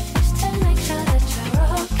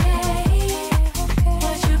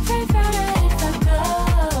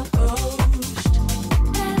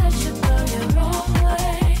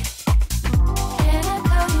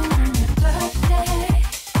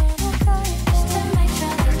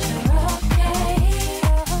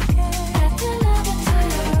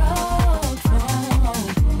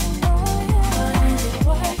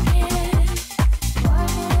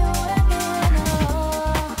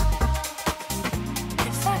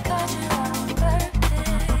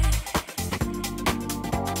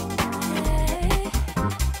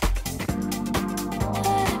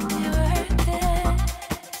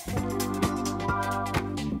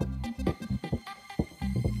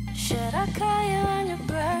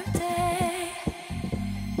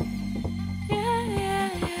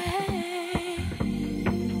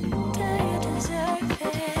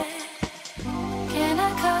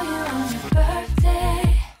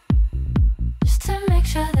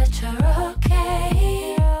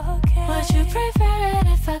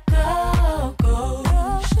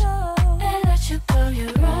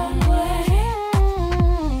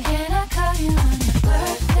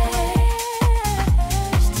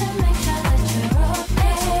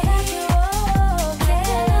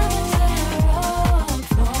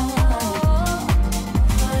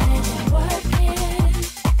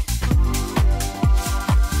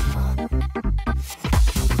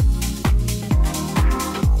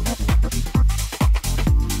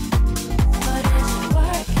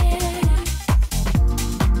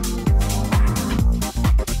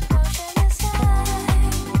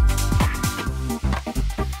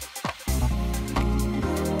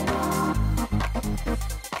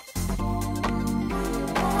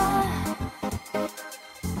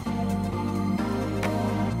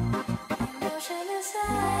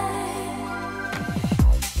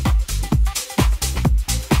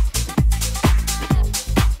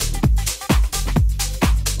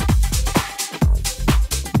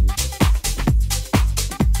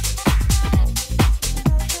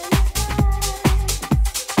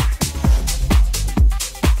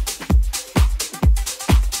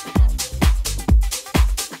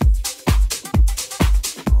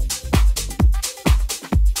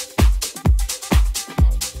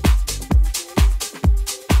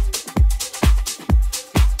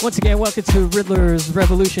once again, welcome to Riddler's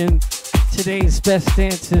Revolution, today's best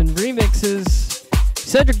dance and remixes.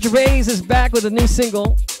 Cedric Gervais is back with a new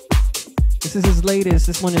single. This is his latest.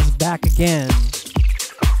 This one is Back Again.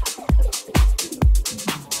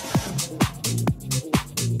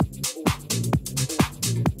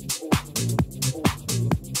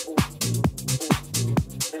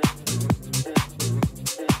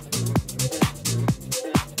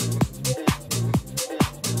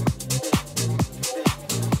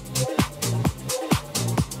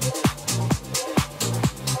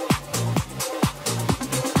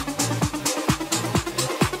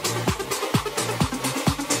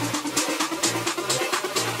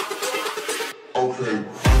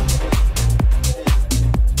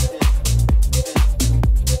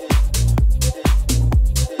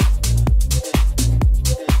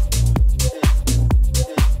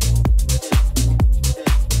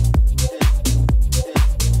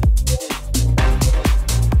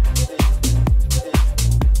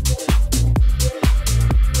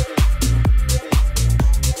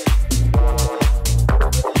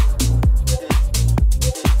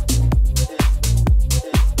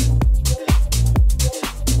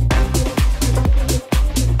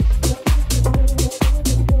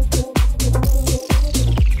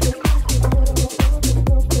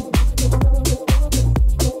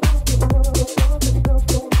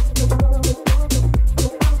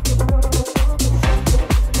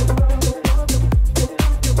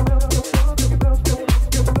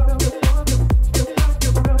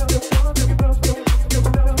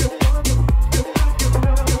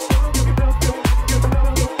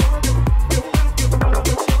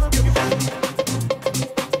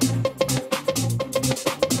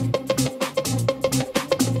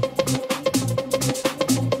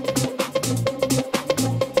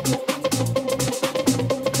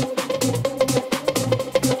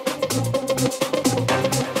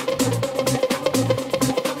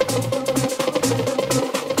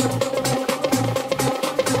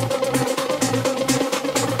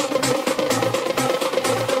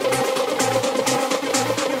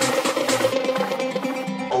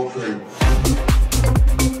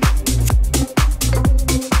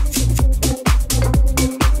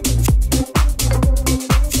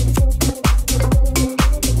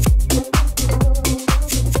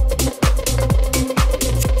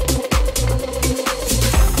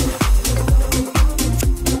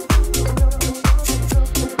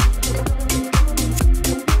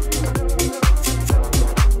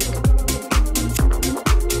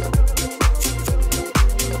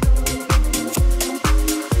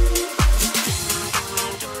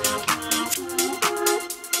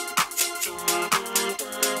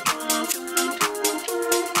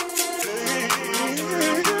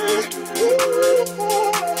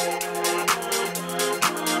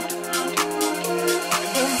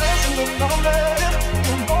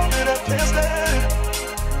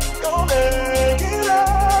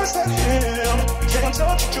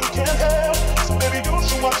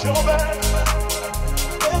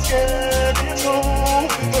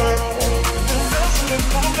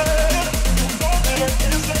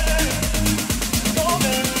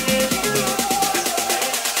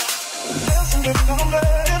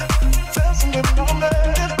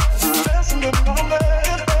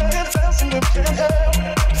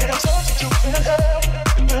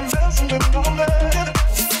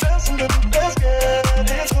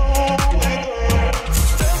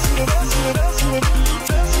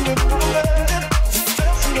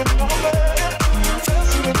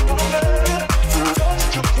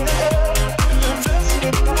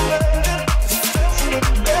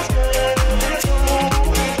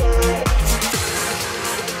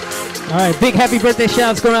 Big happy birthday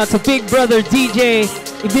shouts going out to big brother DJ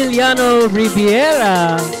Emiliano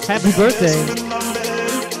Riviera. Happy birthday.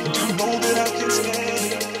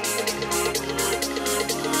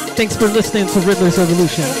 Thanks for listening to Riddler's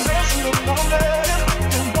Revolution.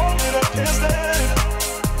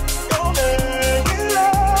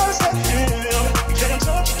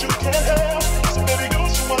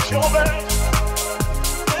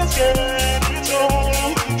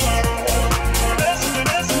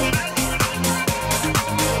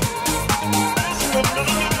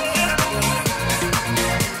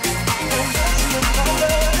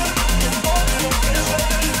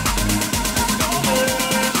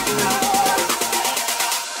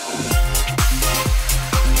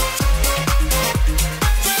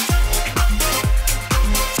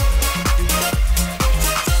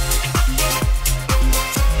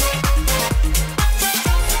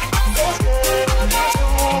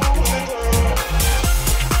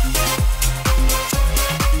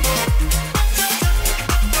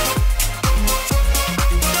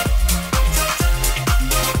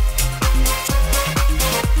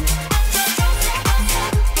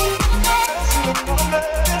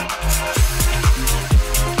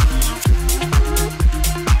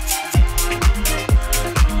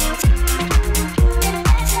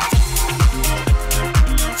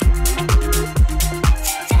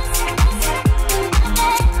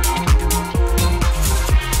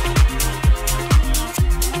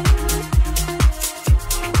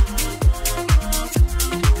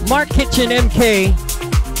 Rich and MK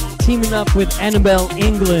teaming up with Annabelle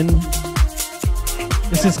England.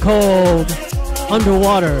 This is called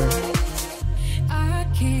Underwater. I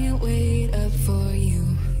can't wait up for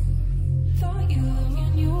you. Thought you were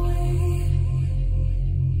on your way.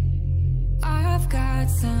 I've got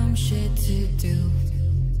some shit to do.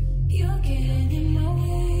 You're getting in my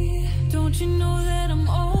way. Don't you know that I'm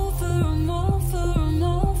over, I'm over, I'm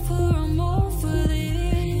over, I'm over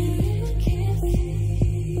this? Can't see.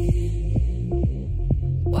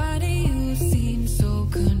 Why do you seem so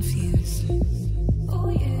confused? Oh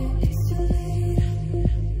yeah, it's too late.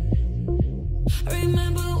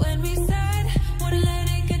 Remember when we said, wanna let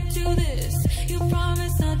it get to this? You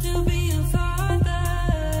promised not to be a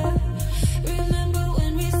father. Remember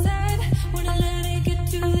when we said, wanna let it get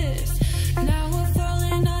to this? Now we're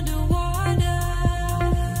falling underwater.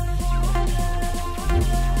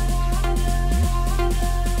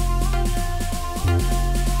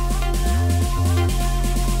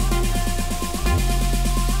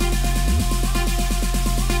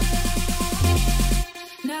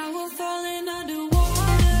 Now we're falling underwater.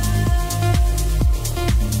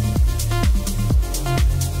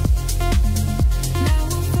 Now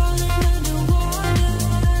we're falling underwater.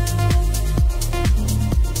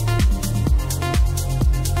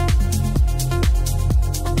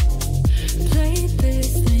 Play this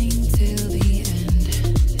thing till the end.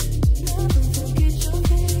 Never forget your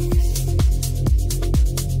face.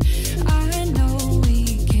 I know we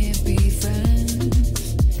can't be friends.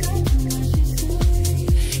 Got too much to say.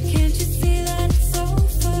 Can't you see that it's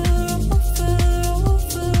over, over,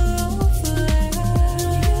 over, over?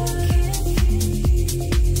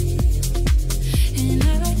 And I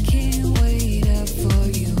can't wait up for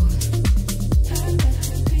you.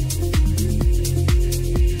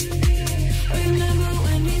 Remember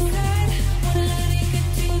when we said, wanna let it get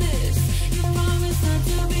to this? You promised not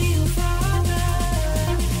to be a father.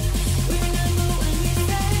 Remember when we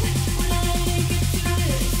said, wanna let it get to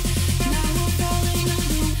this? Now we're falling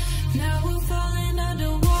under, now we're falling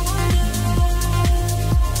underwater.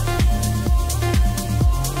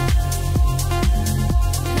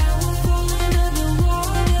 Now we're falling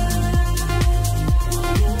underwater.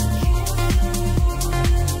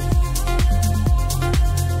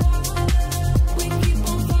 We keep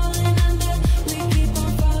on falling under, we keep on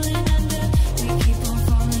falling under, we keep on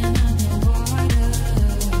falling underwater.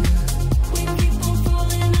 We keep on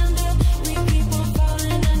falling under, we keep on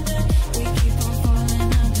falling under, we keep on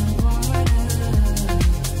falling underwater.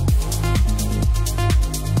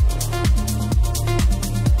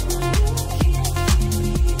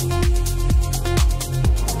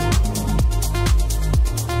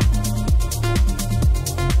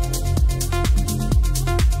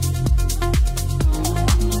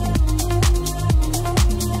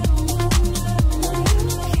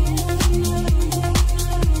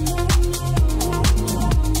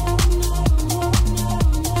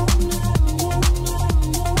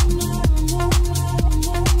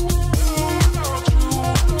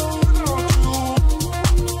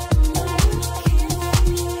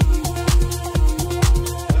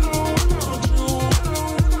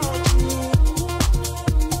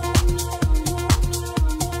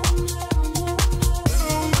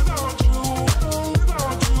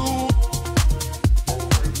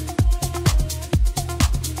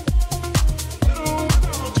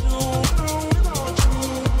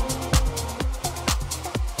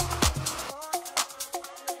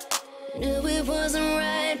 Knew it wasn't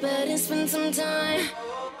right, but it's been some time.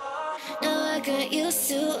 Now I got used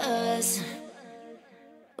to us.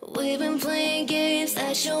 We've been playing games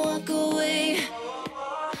that should walk away.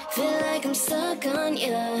 Feel like I'm stuck on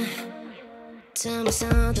you. Tell me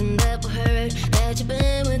something that will hurt. That you've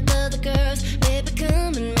been with other girls. Baby,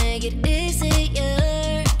 come and make it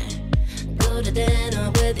easier. Go to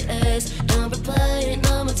dinner with your ex. Don't reply to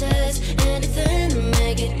no more texts. Anything to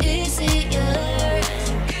make it easier.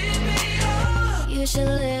 You should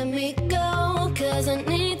let me go, 'cause I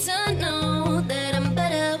need to know that I'm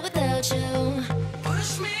better without you.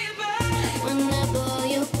 Push me back when I pull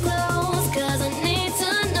you close, 'cause I need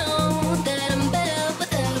to know that I'm better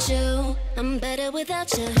without you. I'm better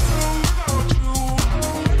without you.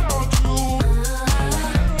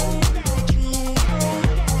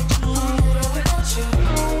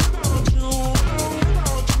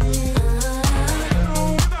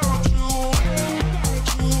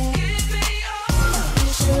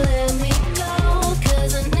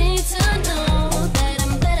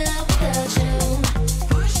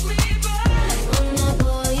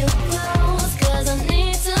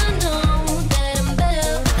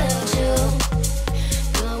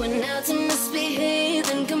 Go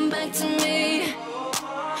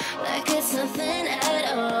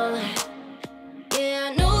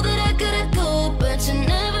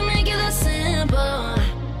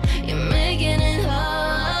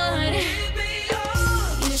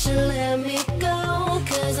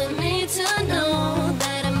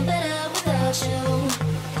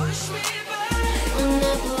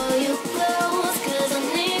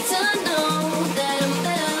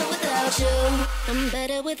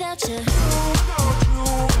without you.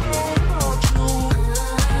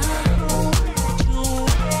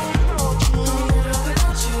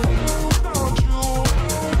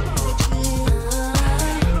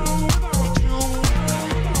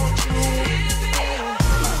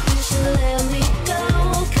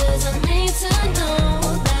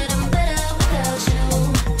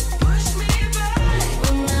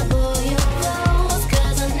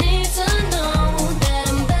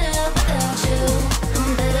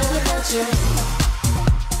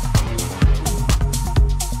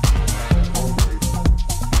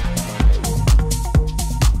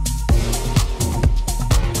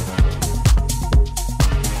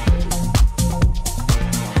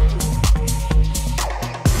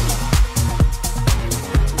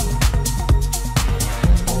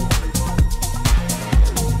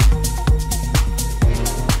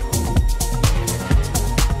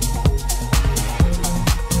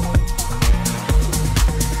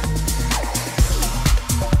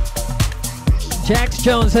 Jax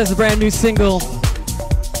Jones has a brand new single.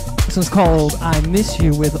 This one's called I Miss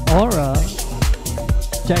You with Aura.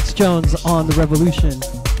 Jax Jones on The Revolution.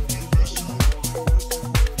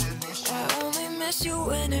 I only miss you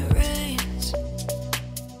when it rains,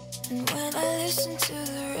 and when I listen to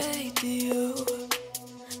the radio,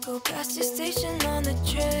 go past the station on the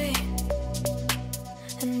train,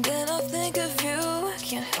 and then I think of you,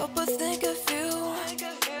 can't help but think of you.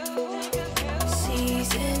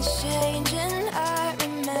 Seasons change and I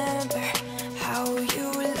remember how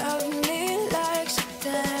you loved me like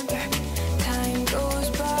September. Time goes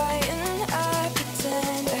by and I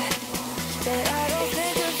pretend that I don't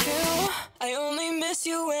think of you. I only miss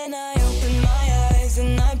you when I open my eyes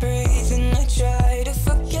and I breathe and I try to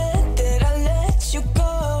forget that I let you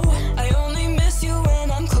go. I only miss you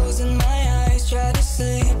when I'm closing my eyes, try to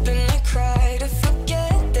sleep and I cry to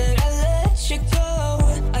forget that I let you go.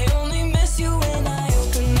 I only miss you when I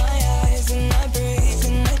open my eyes and I breathe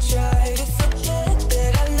and I try to forget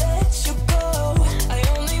that I let you go. I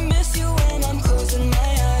only miss you when I'm closing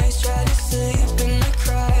my eyes, try to sleep and I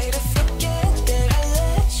cry to forget that I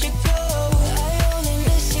let you go. I only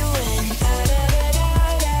miss you when da da da da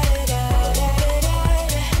da da da da da da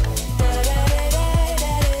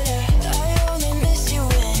da. I only miss you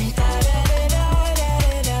when da da da da da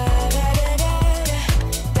da da da da.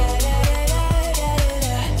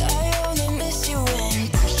 I only miss you when.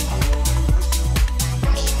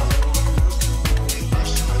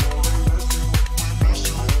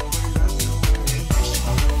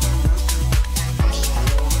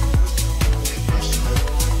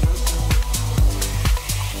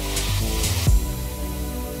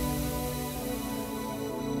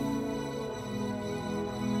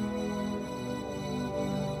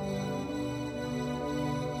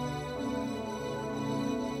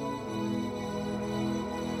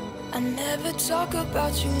 I never talk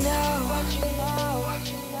about you now.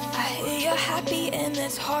 I hear you're happy and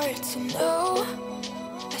that's hard to know.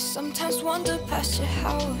 I sometimes wander past your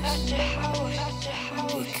house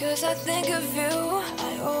because I think of you,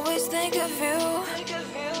 I always think of you.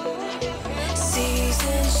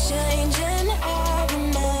 Seasons change and I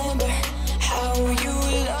remember how you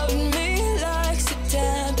loved me like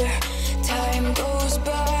September. Time goes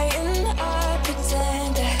by and I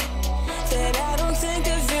pretend that I don't think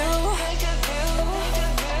of you,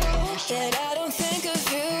 that I don't think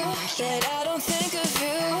of you, that I don't think of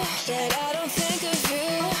you, that I don't think of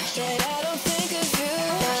you, that I don't think of you,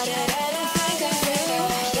 that I don't think of you,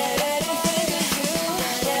 that I don't think of you,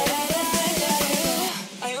 that I don't think of you.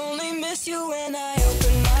 I only miss you when I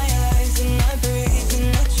open my eyes and I breathe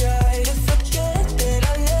and I try to forget that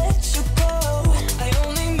I let you go. I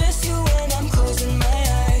only miss you when I'm closing my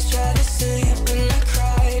eyes, try to sleep and I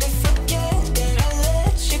cry to forget that I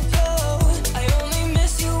let you go. I only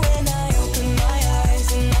miss you when I open my eyes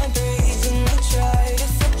and I breathe and I try to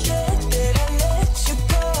forget that I let you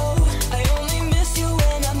go. I only miss you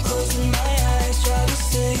when I'm closing my eyes, try to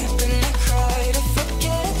sleep and I cry to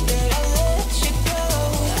forget that I let you go.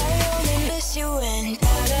 I only miss you when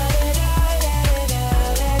da da da da da da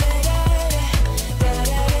da da da da.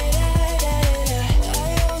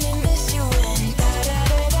 I only miss you when da da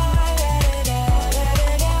da da da da da.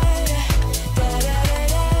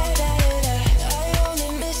 I only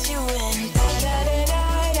miss you when da da da da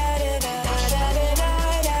da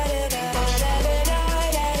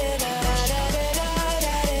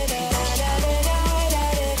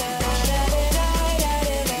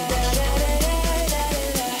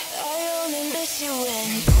I only miss you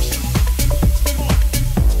when.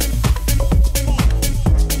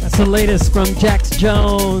 That's the latest from Jax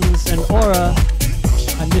Jones and Aura.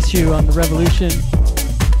 I Miss You on The Revolution.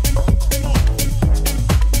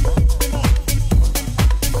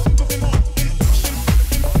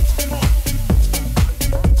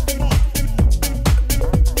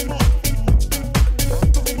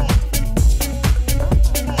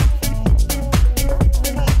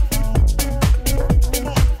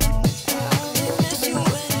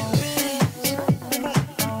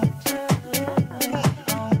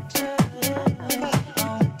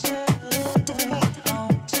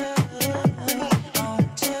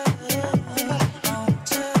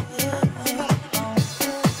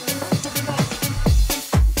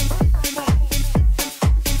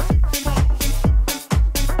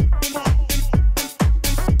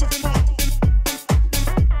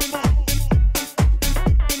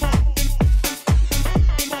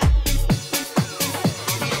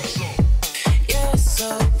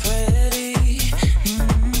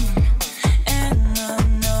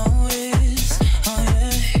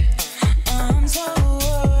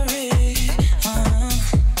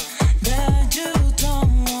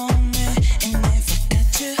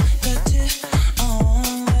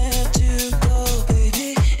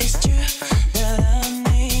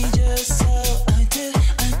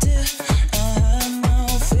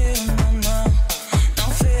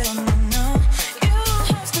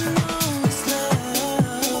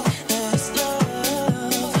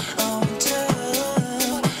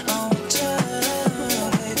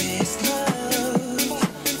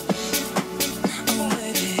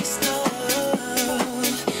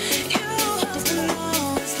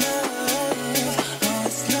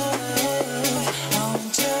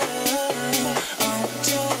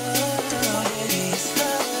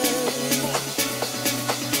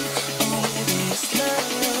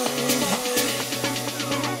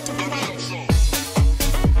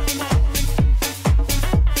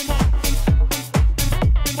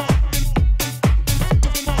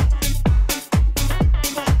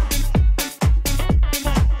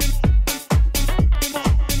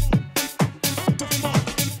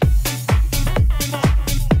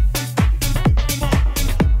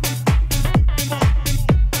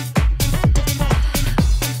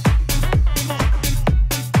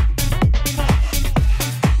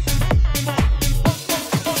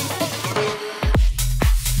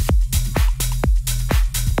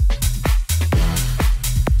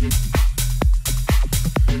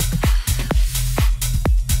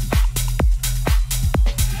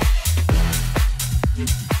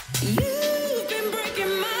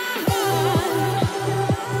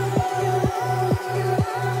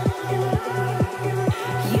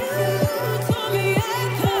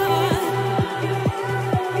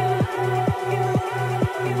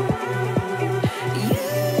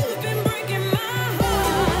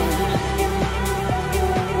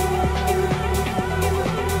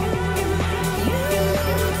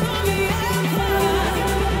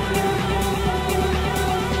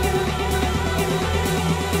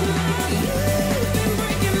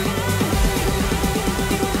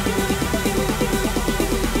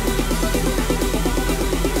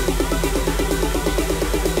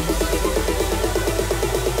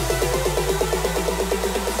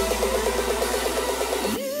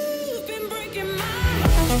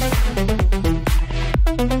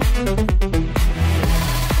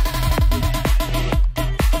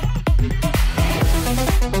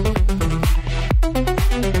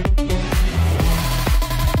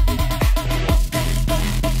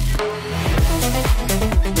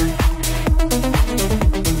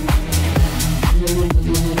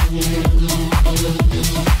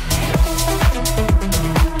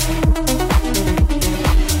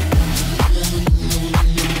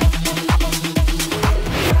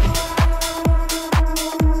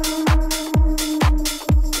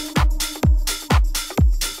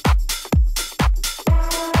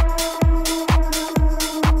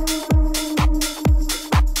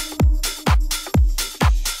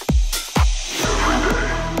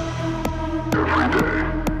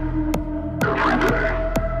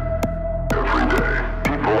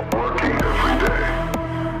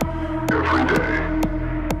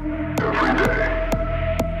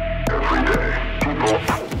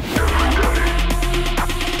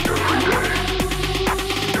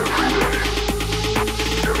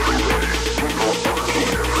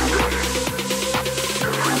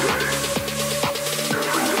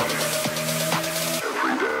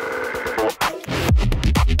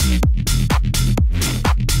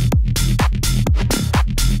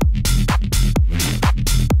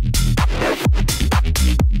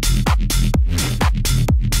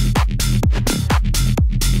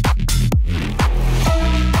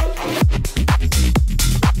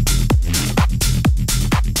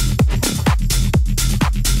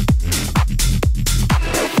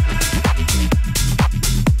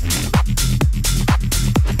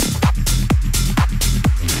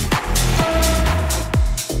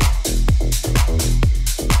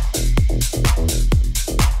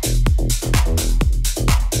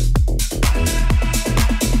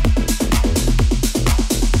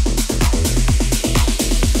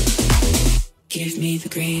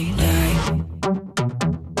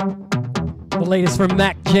 The latest from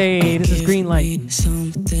Mac J. This is Green Light.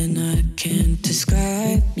 Something I can't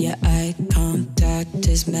describe. Your eye contact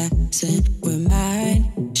is messing with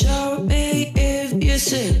mine. Show me if your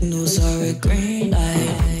signals are a green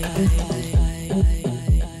light.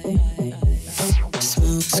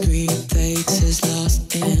 Smoke screen faces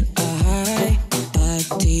lost in a high.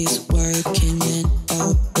 Bodies working in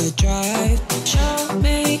overdrive. Show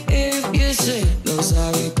me if your signals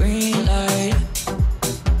are a green light.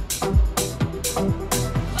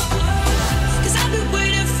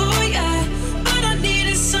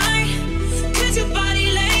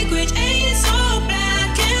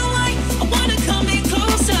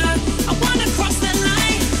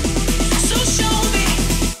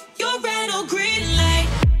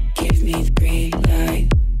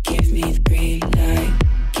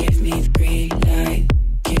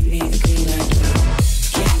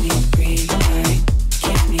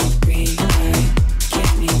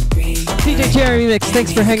 Remix,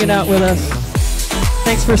 thanks for hanging out with us.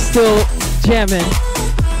 Thanks for still jamming.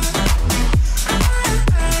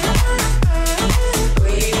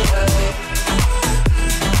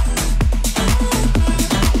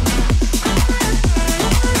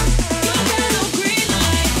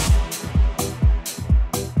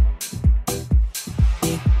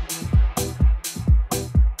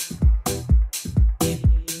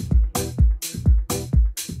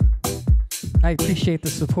 I appreciate the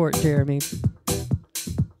support, Jeremy.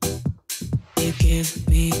 You give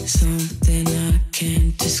me something I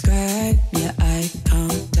can't describe. Your eye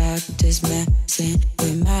contact is messing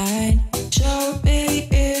with mine. Show me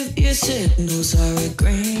if your signals are a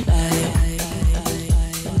green light.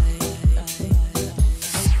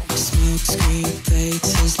 Smoke screen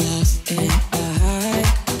faces lost in a high.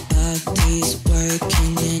 Bodies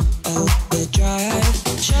working in overdrive.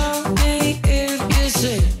 Show me if your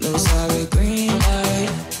signals are a green light.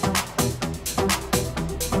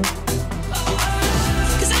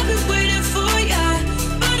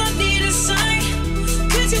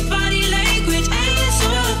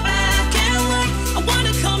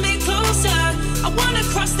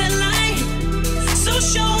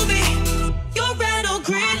 Show me your red or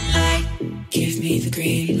green light. Give me the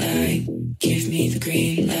green light. Give me the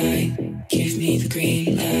green light. Give me the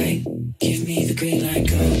green light. Give me the green light.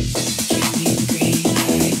 Go. Give me the green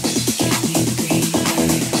light. Give me the green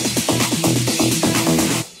light. Give me the green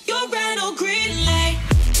light. Your red or green light.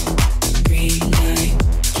 Green light.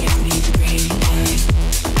 Give me the green light.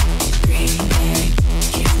 Green light.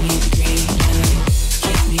 Give me the green light.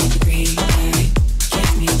 Give me the green light.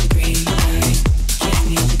 Give me the green light. Give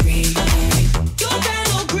me the green light. Your red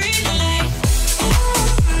or green light.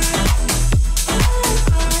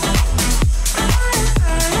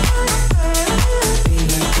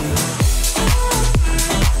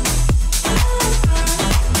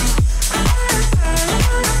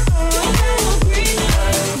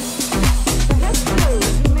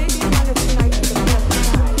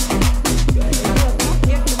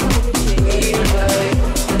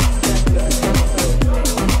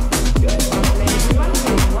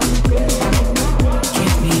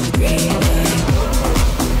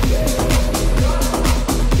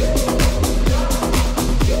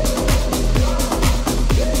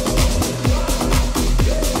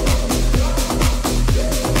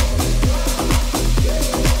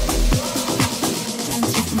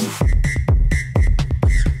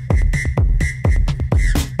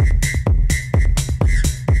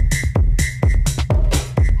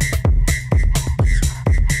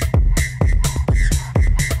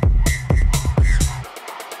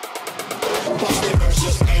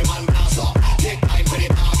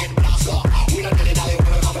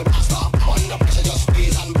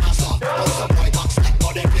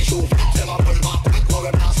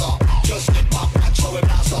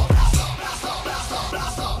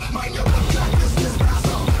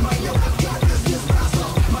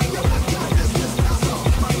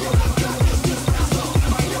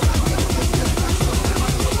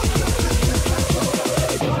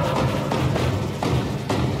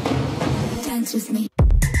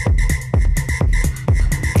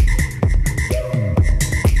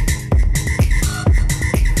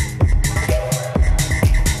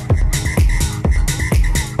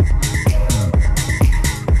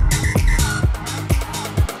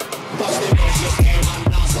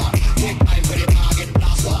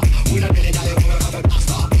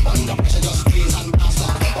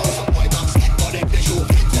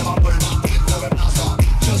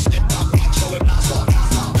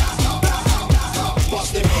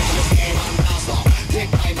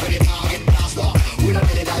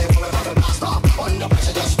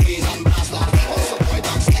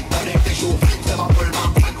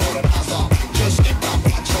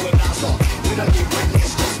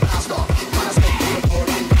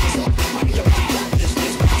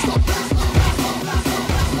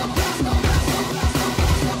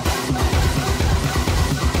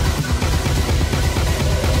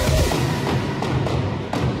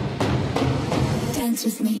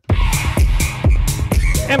 dance with me.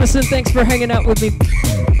 Emerson, thanks for hanging out with me.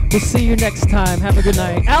 We'll see you next time. Have a good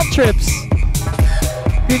night. Out Trips.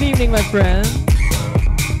 Good evening, my friend.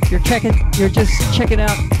 You're just checking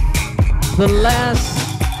out the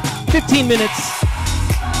last 15 minutes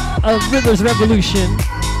of Riddler's Revolution.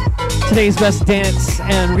 Today's best dance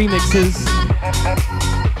and remixes.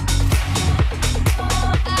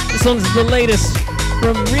 This one's the latest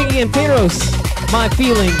from Rigi and Peros, My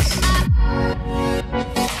Feelings.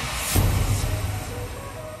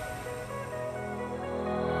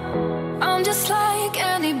 I'm just like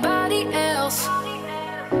anybody else.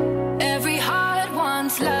 Every heart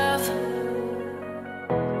wants love.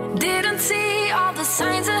 Didn't see all the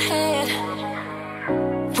signs ahead.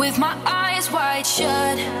 With my eyes wide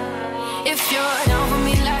shut. If you're down for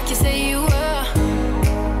me like you say you were,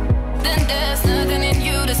 then there's nothing in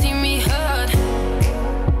you to see me hurt.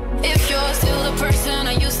 If you're still the person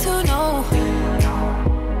I used to know,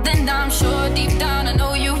 then I'm sure deep down I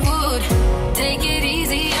know you would. Take it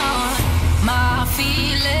easy on my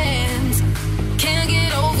feelings. Can't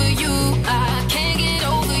get over you, I can't get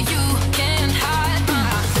over you. Can't hide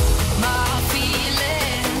my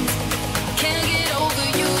feelings. Can't get over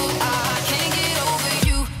you, I can't get over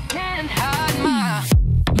you. Can't hide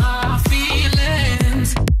my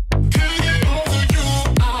feelings. Can't get over you,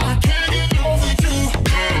 I can't get over you.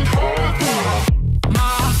 Can't hide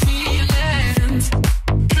my feelings.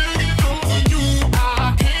 Can't get over you,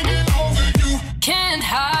 I can't get over you. Can't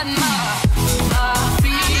hide my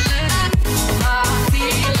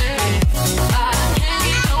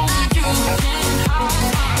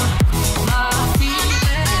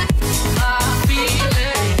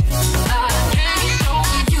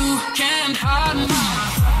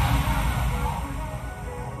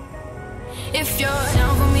if you're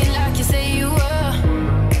down for me like you say you were,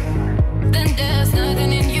 then there's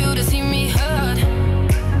nothing in you to see me hurt.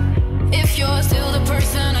 If you're still the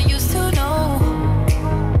person I used to know,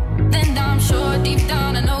 then I'm sure deep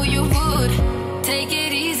down I know you would. Take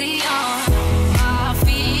it easy on my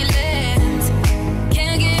feelings.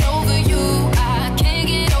 Can't get over you, I can't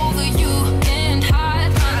get over you. Can't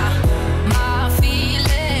hide my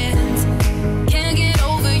feelings. Can't get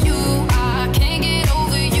over you, I can't get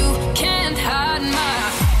over you. Can't hide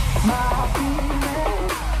my feelings.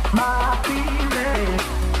 My feelings.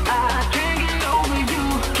 I can't get over you.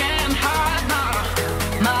 Can't hide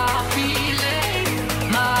my feelings.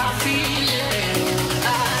 My feelings.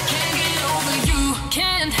 I can't get over you.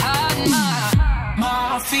 Can't hide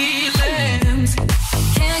my feelings.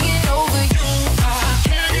 Can't get over you. I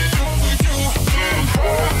can't get over you. Can't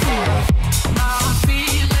hide my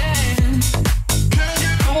feelings. Can't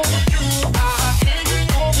get over you. I can't get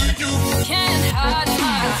over you. Can't hide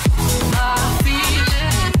my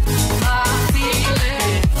feelings. My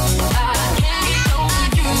feelings. I can't get over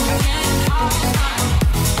you. Can't hide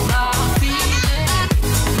my feelings.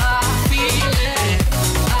 My feelings.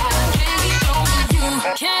 I can't get over you.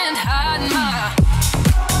 Can't hide my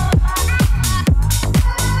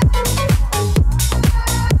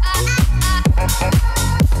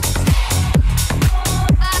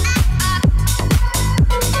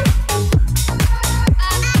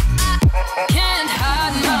can't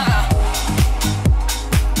hide my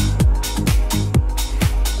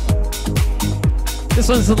This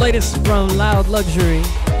one's the latest from Loud Luxury.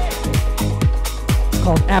 It's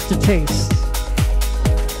called Aftertaste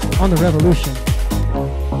on the Revolution.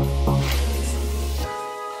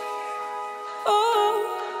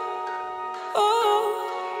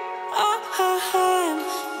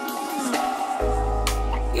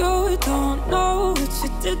 You don't know what you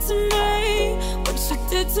did to me, what you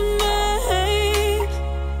did to me.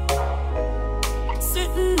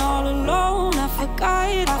 Sitting all alone, I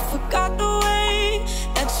forgot the way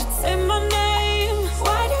that you say my name.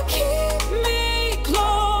 Why do you keep me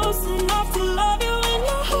close enough to love you in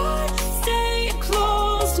your heart? Stay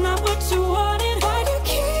close, not what you wanted. Why do you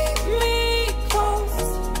keep me close?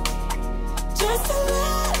 Just to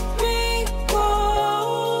let me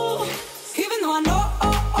go. Even though I know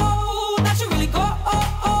that you really go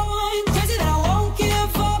crazy, that I won't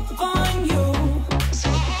give up on you.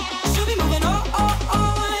 Should be moving on,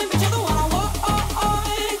 but you're the one I want.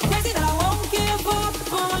 Crazy that I won't give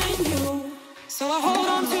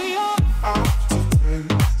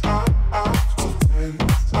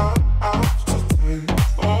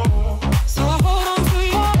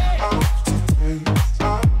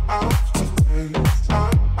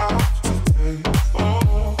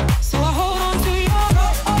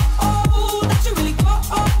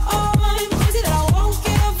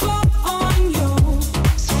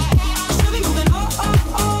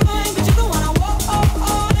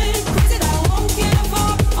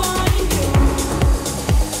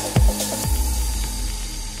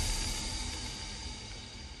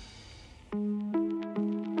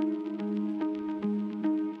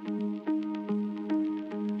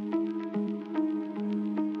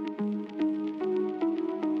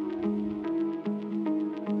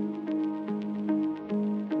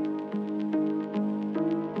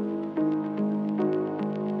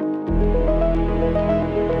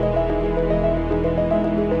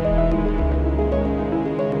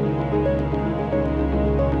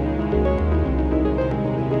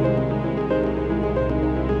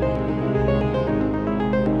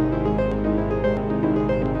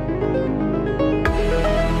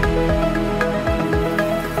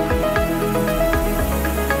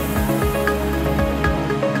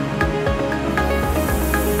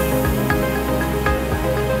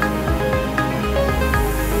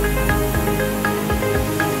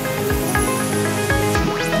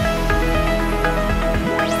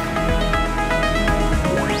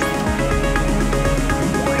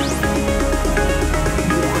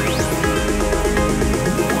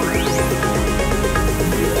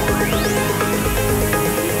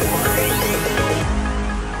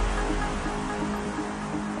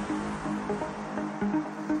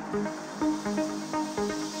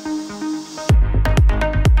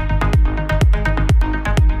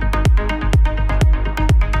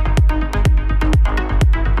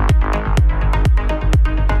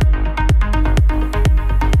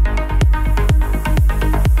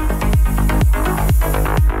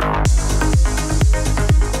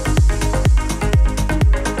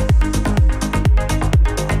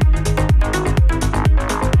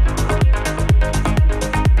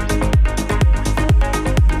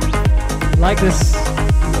this.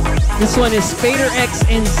 This one is Fader X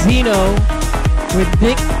and Zeno with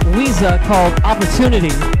Nick Weeza called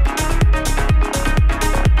Opportunity.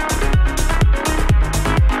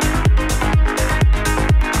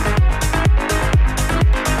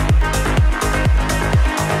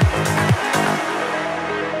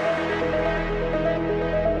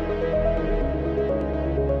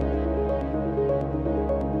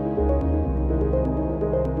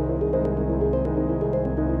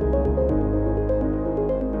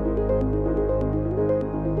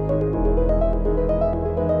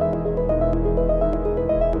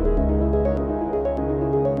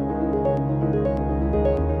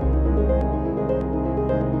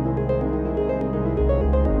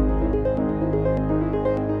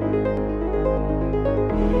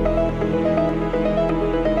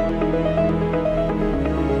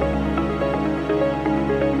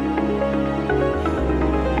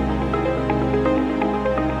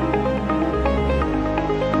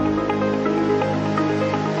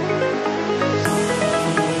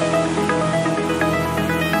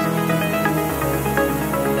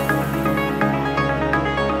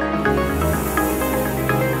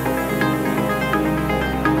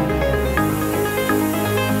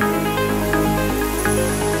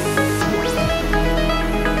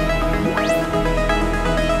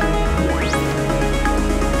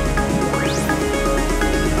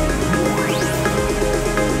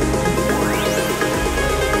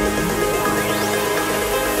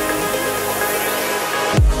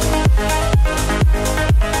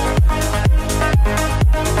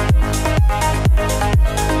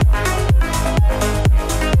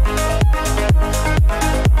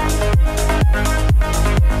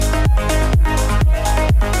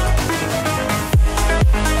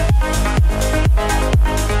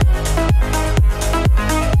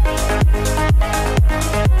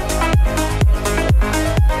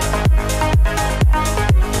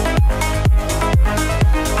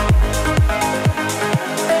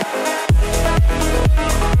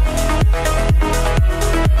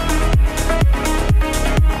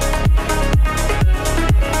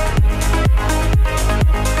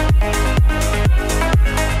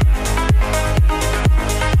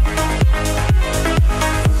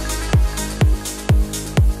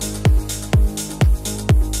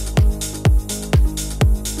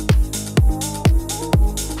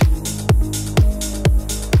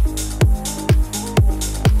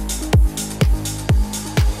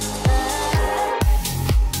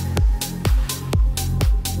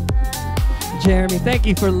 Jeremy, thank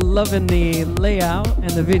you for loving the layout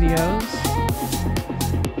and the videos.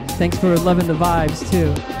 Thanks for loving the vibes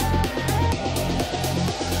too.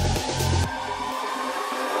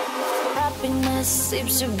 Happiness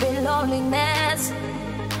seems to be loneliness,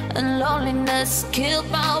 and loneliness killed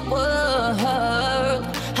my world.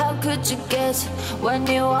 How could you guess when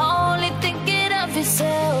you're only thinking of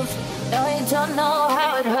yourself? No, you don't know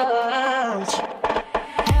how it hurts.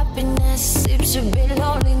 Happiness seems to be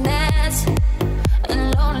loneliness,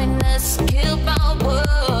 and loneliness killed my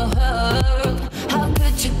world. How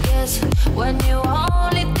could you guess when you're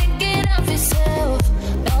only thinking of yourself?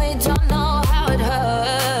 No, you don't know how it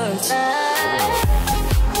hurts.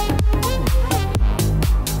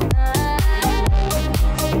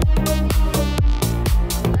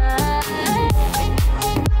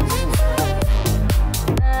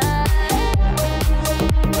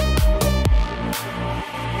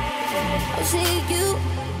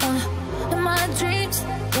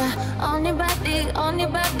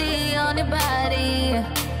 On your body,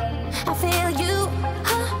 I feel you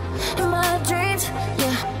in my dreams.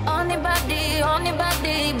 Yeah, on your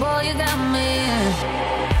body, boy, you got me.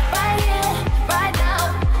 Right here, right now,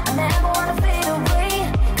 I never wanna fade away,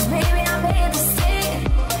 'cause baby, I'm here to stay.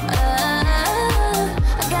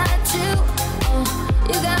 I got you,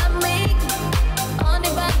 you got me. On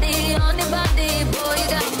your body, boy, you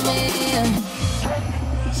got me.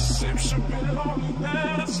 Seems to be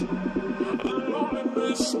loneliness.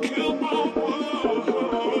 Loneliness killed my world.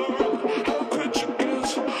 How could you guess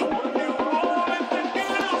when you're only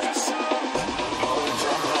thinking of yourself? Oh, you don't know how it hurts.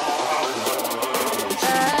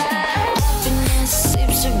 Happiness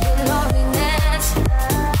seems to be loneliness,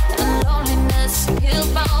 and loneliness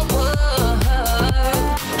killed my world.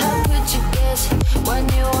 How could you guess when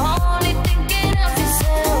you're only thinking of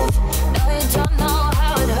yourself? No, you don't know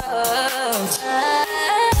how it hurts.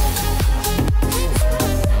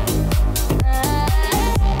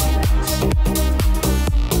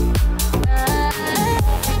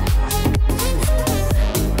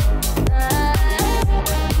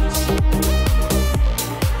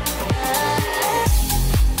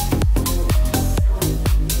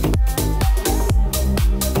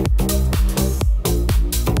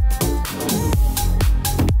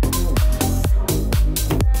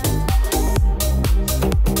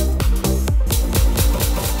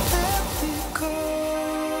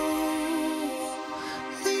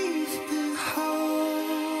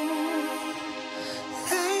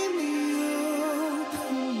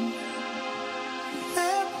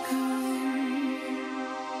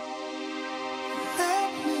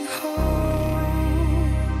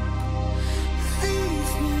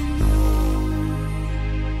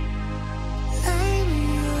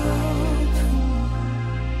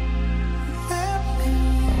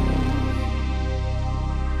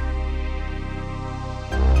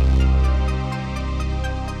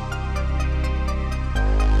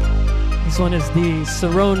 one is the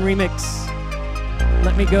Cerrone remix.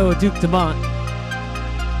 Let Me Go, Duke Dumont.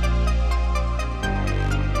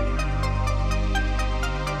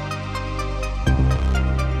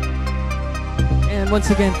 And once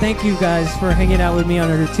again, thank you guys for hanging out with me on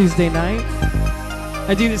a Tuesday night.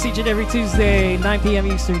 I do this each and every Tuesday, 9 p.m.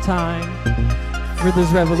 Eastern Time.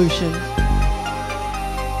 Riddler's Revolution.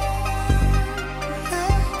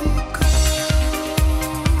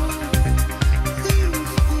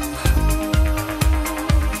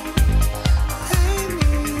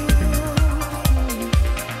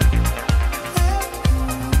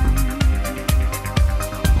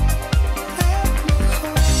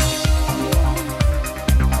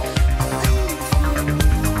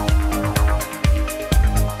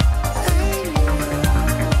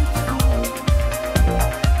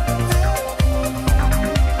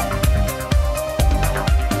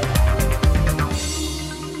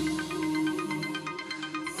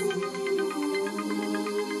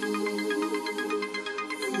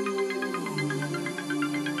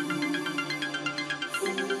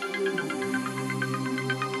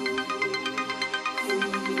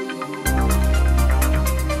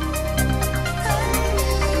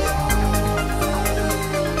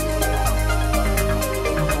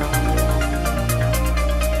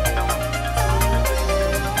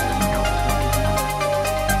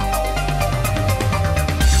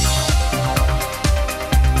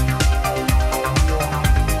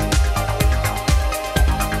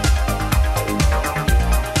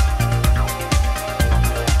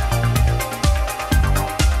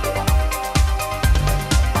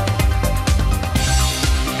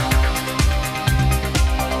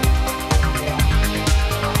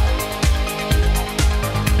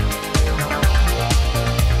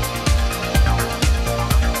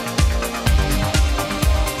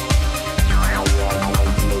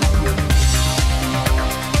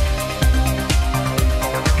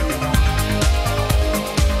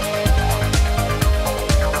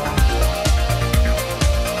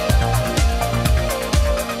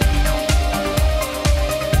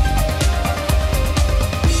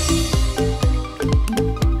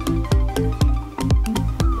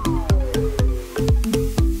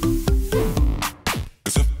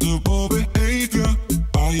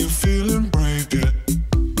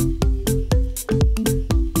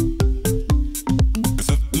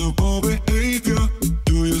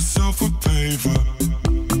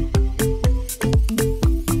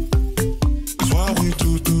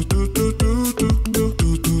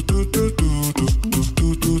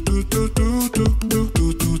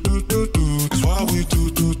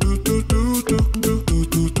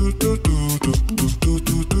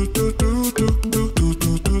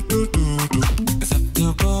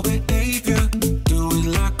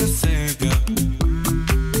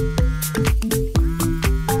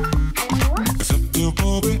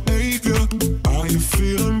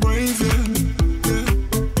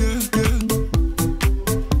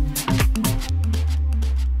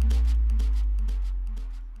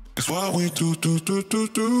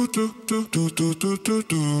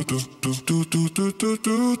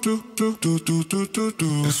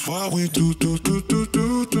 That's why we do.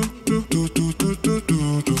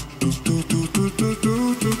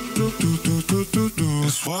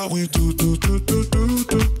 That's why we do.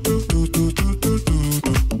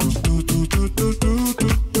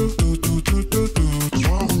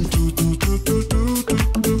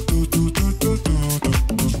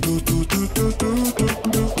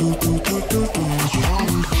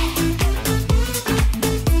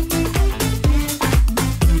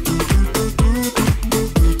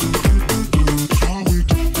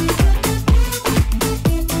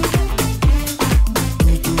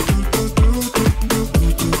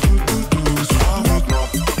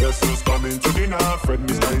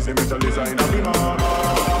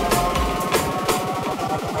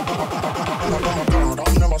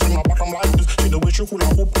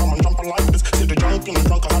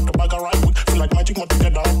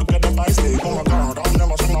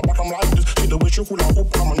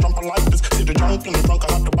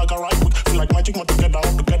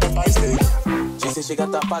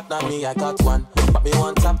 Me, I got one, but me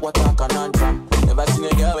one tap, what I can from. Never seen a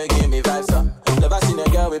girl, we give me vibes some. Never seen a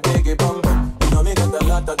girl with biggie bum bum. You know me got a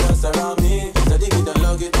lot of girls around me. So they get the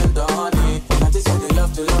love, get them the honey. I just say they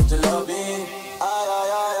love me.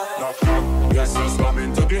 Guess who's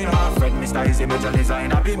coming to dinner? Fred Mr. Easy, major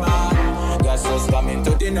designer, be man. Guess who's coming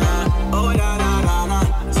to dinner? Oh, na na na na.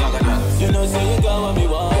 You know, say you go when me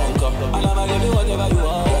want come. And I'ma give you whatever you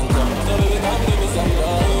want come. So baby, come give me some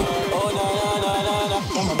love. Oh, na na na na na.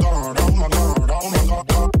 Oh my God, oh my God, oh my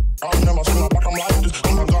God. I've never seen a bottom like this.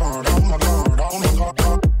 Oh my God, oh my God, oh my God.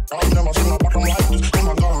 I've never seen a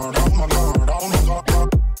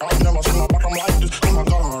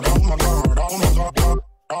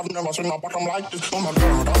I've never seen a bottom like this. Oh my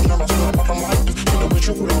God, I've never seen a bottom like this. See the way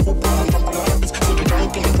you would have hooked and jumping like this. See the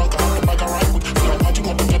drink in the trunk, I have to bike a ride with. Feel like magic,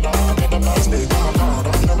 want to get down, get the dance day. Oh my God,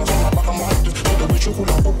 I've never seen a bottom like this. See the way you would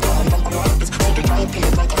have hooked and jumping like this. See the drink in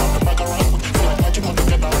the trunk, I have to bike a ride with. Feel like magic, want to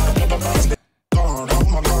get down, get the dance day. God, oh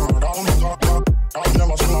my God, oh my God, I've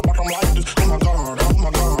never seen a bottom like this. Oh my God, oh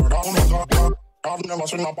my God, oh my God. I've never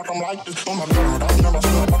seen a bottom like this. Oh my God, I've never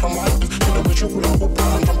seen a bottom like this. See the way you would have hooked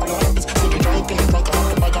and jumping like this. See the drink in the trunk, I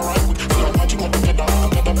have to bike a ride with. Feel like magic, want to get down,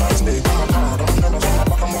 get the dance day. Oh my God, I've never seen a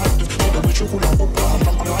bottom like this. See the way you would have hooked and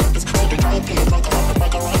jumping like this. See the drink in the trunk, I have to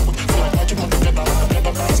bike a ride with. Feel like magic, want to get down, get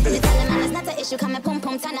the dance day. You tell man it's not an issue, come and pum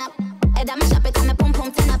pum turn up. Head on my shop, it come and pum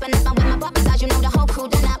pum turn up. And if I'm with my pop massage, you know the whole crew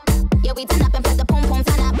done up. Yeah, we turn up and press the pum pum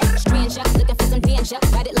turn up. Stranger, looking for some danger.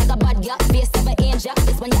 Ride it like a bud, yeah, face of an angel.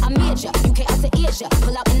 It's when you're a major, you can't out to Asia.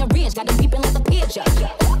 Pull out in the range, got them peeping like a picture.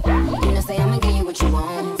 You know, say I'ma give you what you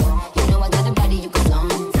want. You know I got a body you can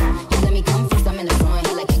flaunt. You let me come first, I'm in the front.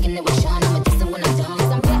 You like kicking it with Sean, I'm a distant when I'm done.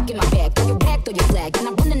 Cause I'm back in my bag, throw your flag. And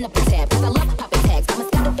I'm running up a tab, cause I love popping tags. I'm a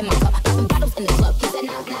scandal in my cup, popping bottles in the club. He said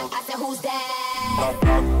knock, knock, I said who's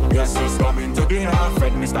that? Guess who's coming to dinner?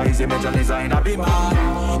 Fred Mr. Easy Major Designer be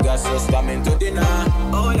man. Guess who's coming to dinner?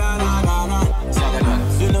 Oh na na na na. Second one.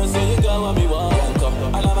 You know say you got what me want. Come,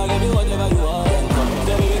 and I'ma give you whatever you want. Come,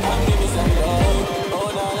 tell me you can give me some love. Oh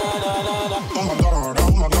na na na na na. Oh my God,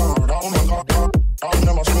 oh my God, oh my God. I've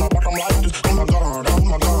never seen a bottom like this. Oh my God, oh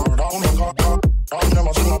my God, oh my God. I've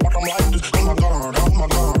never seen a bottom like this. Oh my God, oh my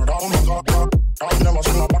God, oh my God. I've never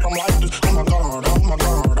seen a bottom like this. Oh my God, oh my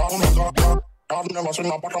God, oh my God. I've never seen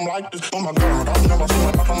a bottom like this. Oh my God, I've never seen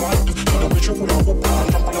a bottom like this. See the way you would have hooked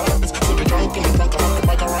and jumping like this. See the drink in the trunk, I have to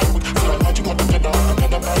bike a ride with. Feel like magic, want to get down, get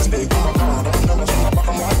the dance day. Oh my God, I've never seen a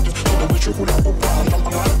bottom like this. See the way you would have hooked and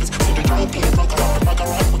jumping like this. See the drink in the trunk, I have to bike a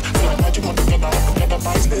ride with. Feel like magic, want to get down, get the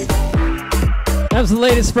dance day. That was the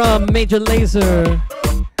latest from Major Lazer.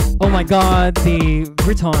 Oh my God, the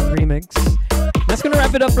Briton remix. That's gonna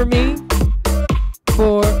wrap it up for me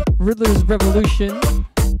for Riddler's Revolution.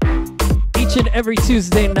 Each and every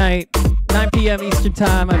Tuesday night, 9 p.m. Eastern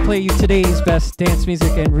Time, I play you today's best dance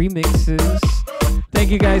music and remixes. Thank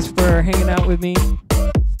you guys for hanging out with me.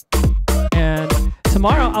 And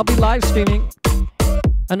tomorrow I'll be live streaming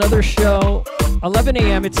another show, 11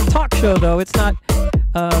 a.m. It's a talk show though, it's not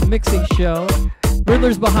a mixing show.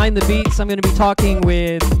 Riddler's Behind the Beats. I'm going to be talking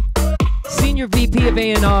with Senior VP of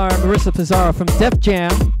A&R, Marissa Pizarro from Def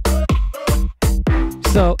Jam.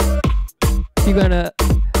 So if you're going to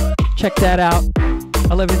check that out,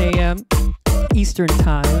 11 a.m. Eastern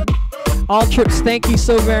Time. All Trips, thank you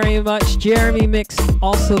so very much. Jeremy Mix,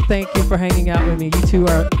 also thank you for hanging out with me. You two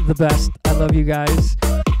are the best. I love you guys.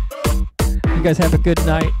 You guys have a good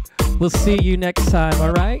night. We'll see you next time,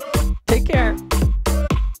 all right? Take care.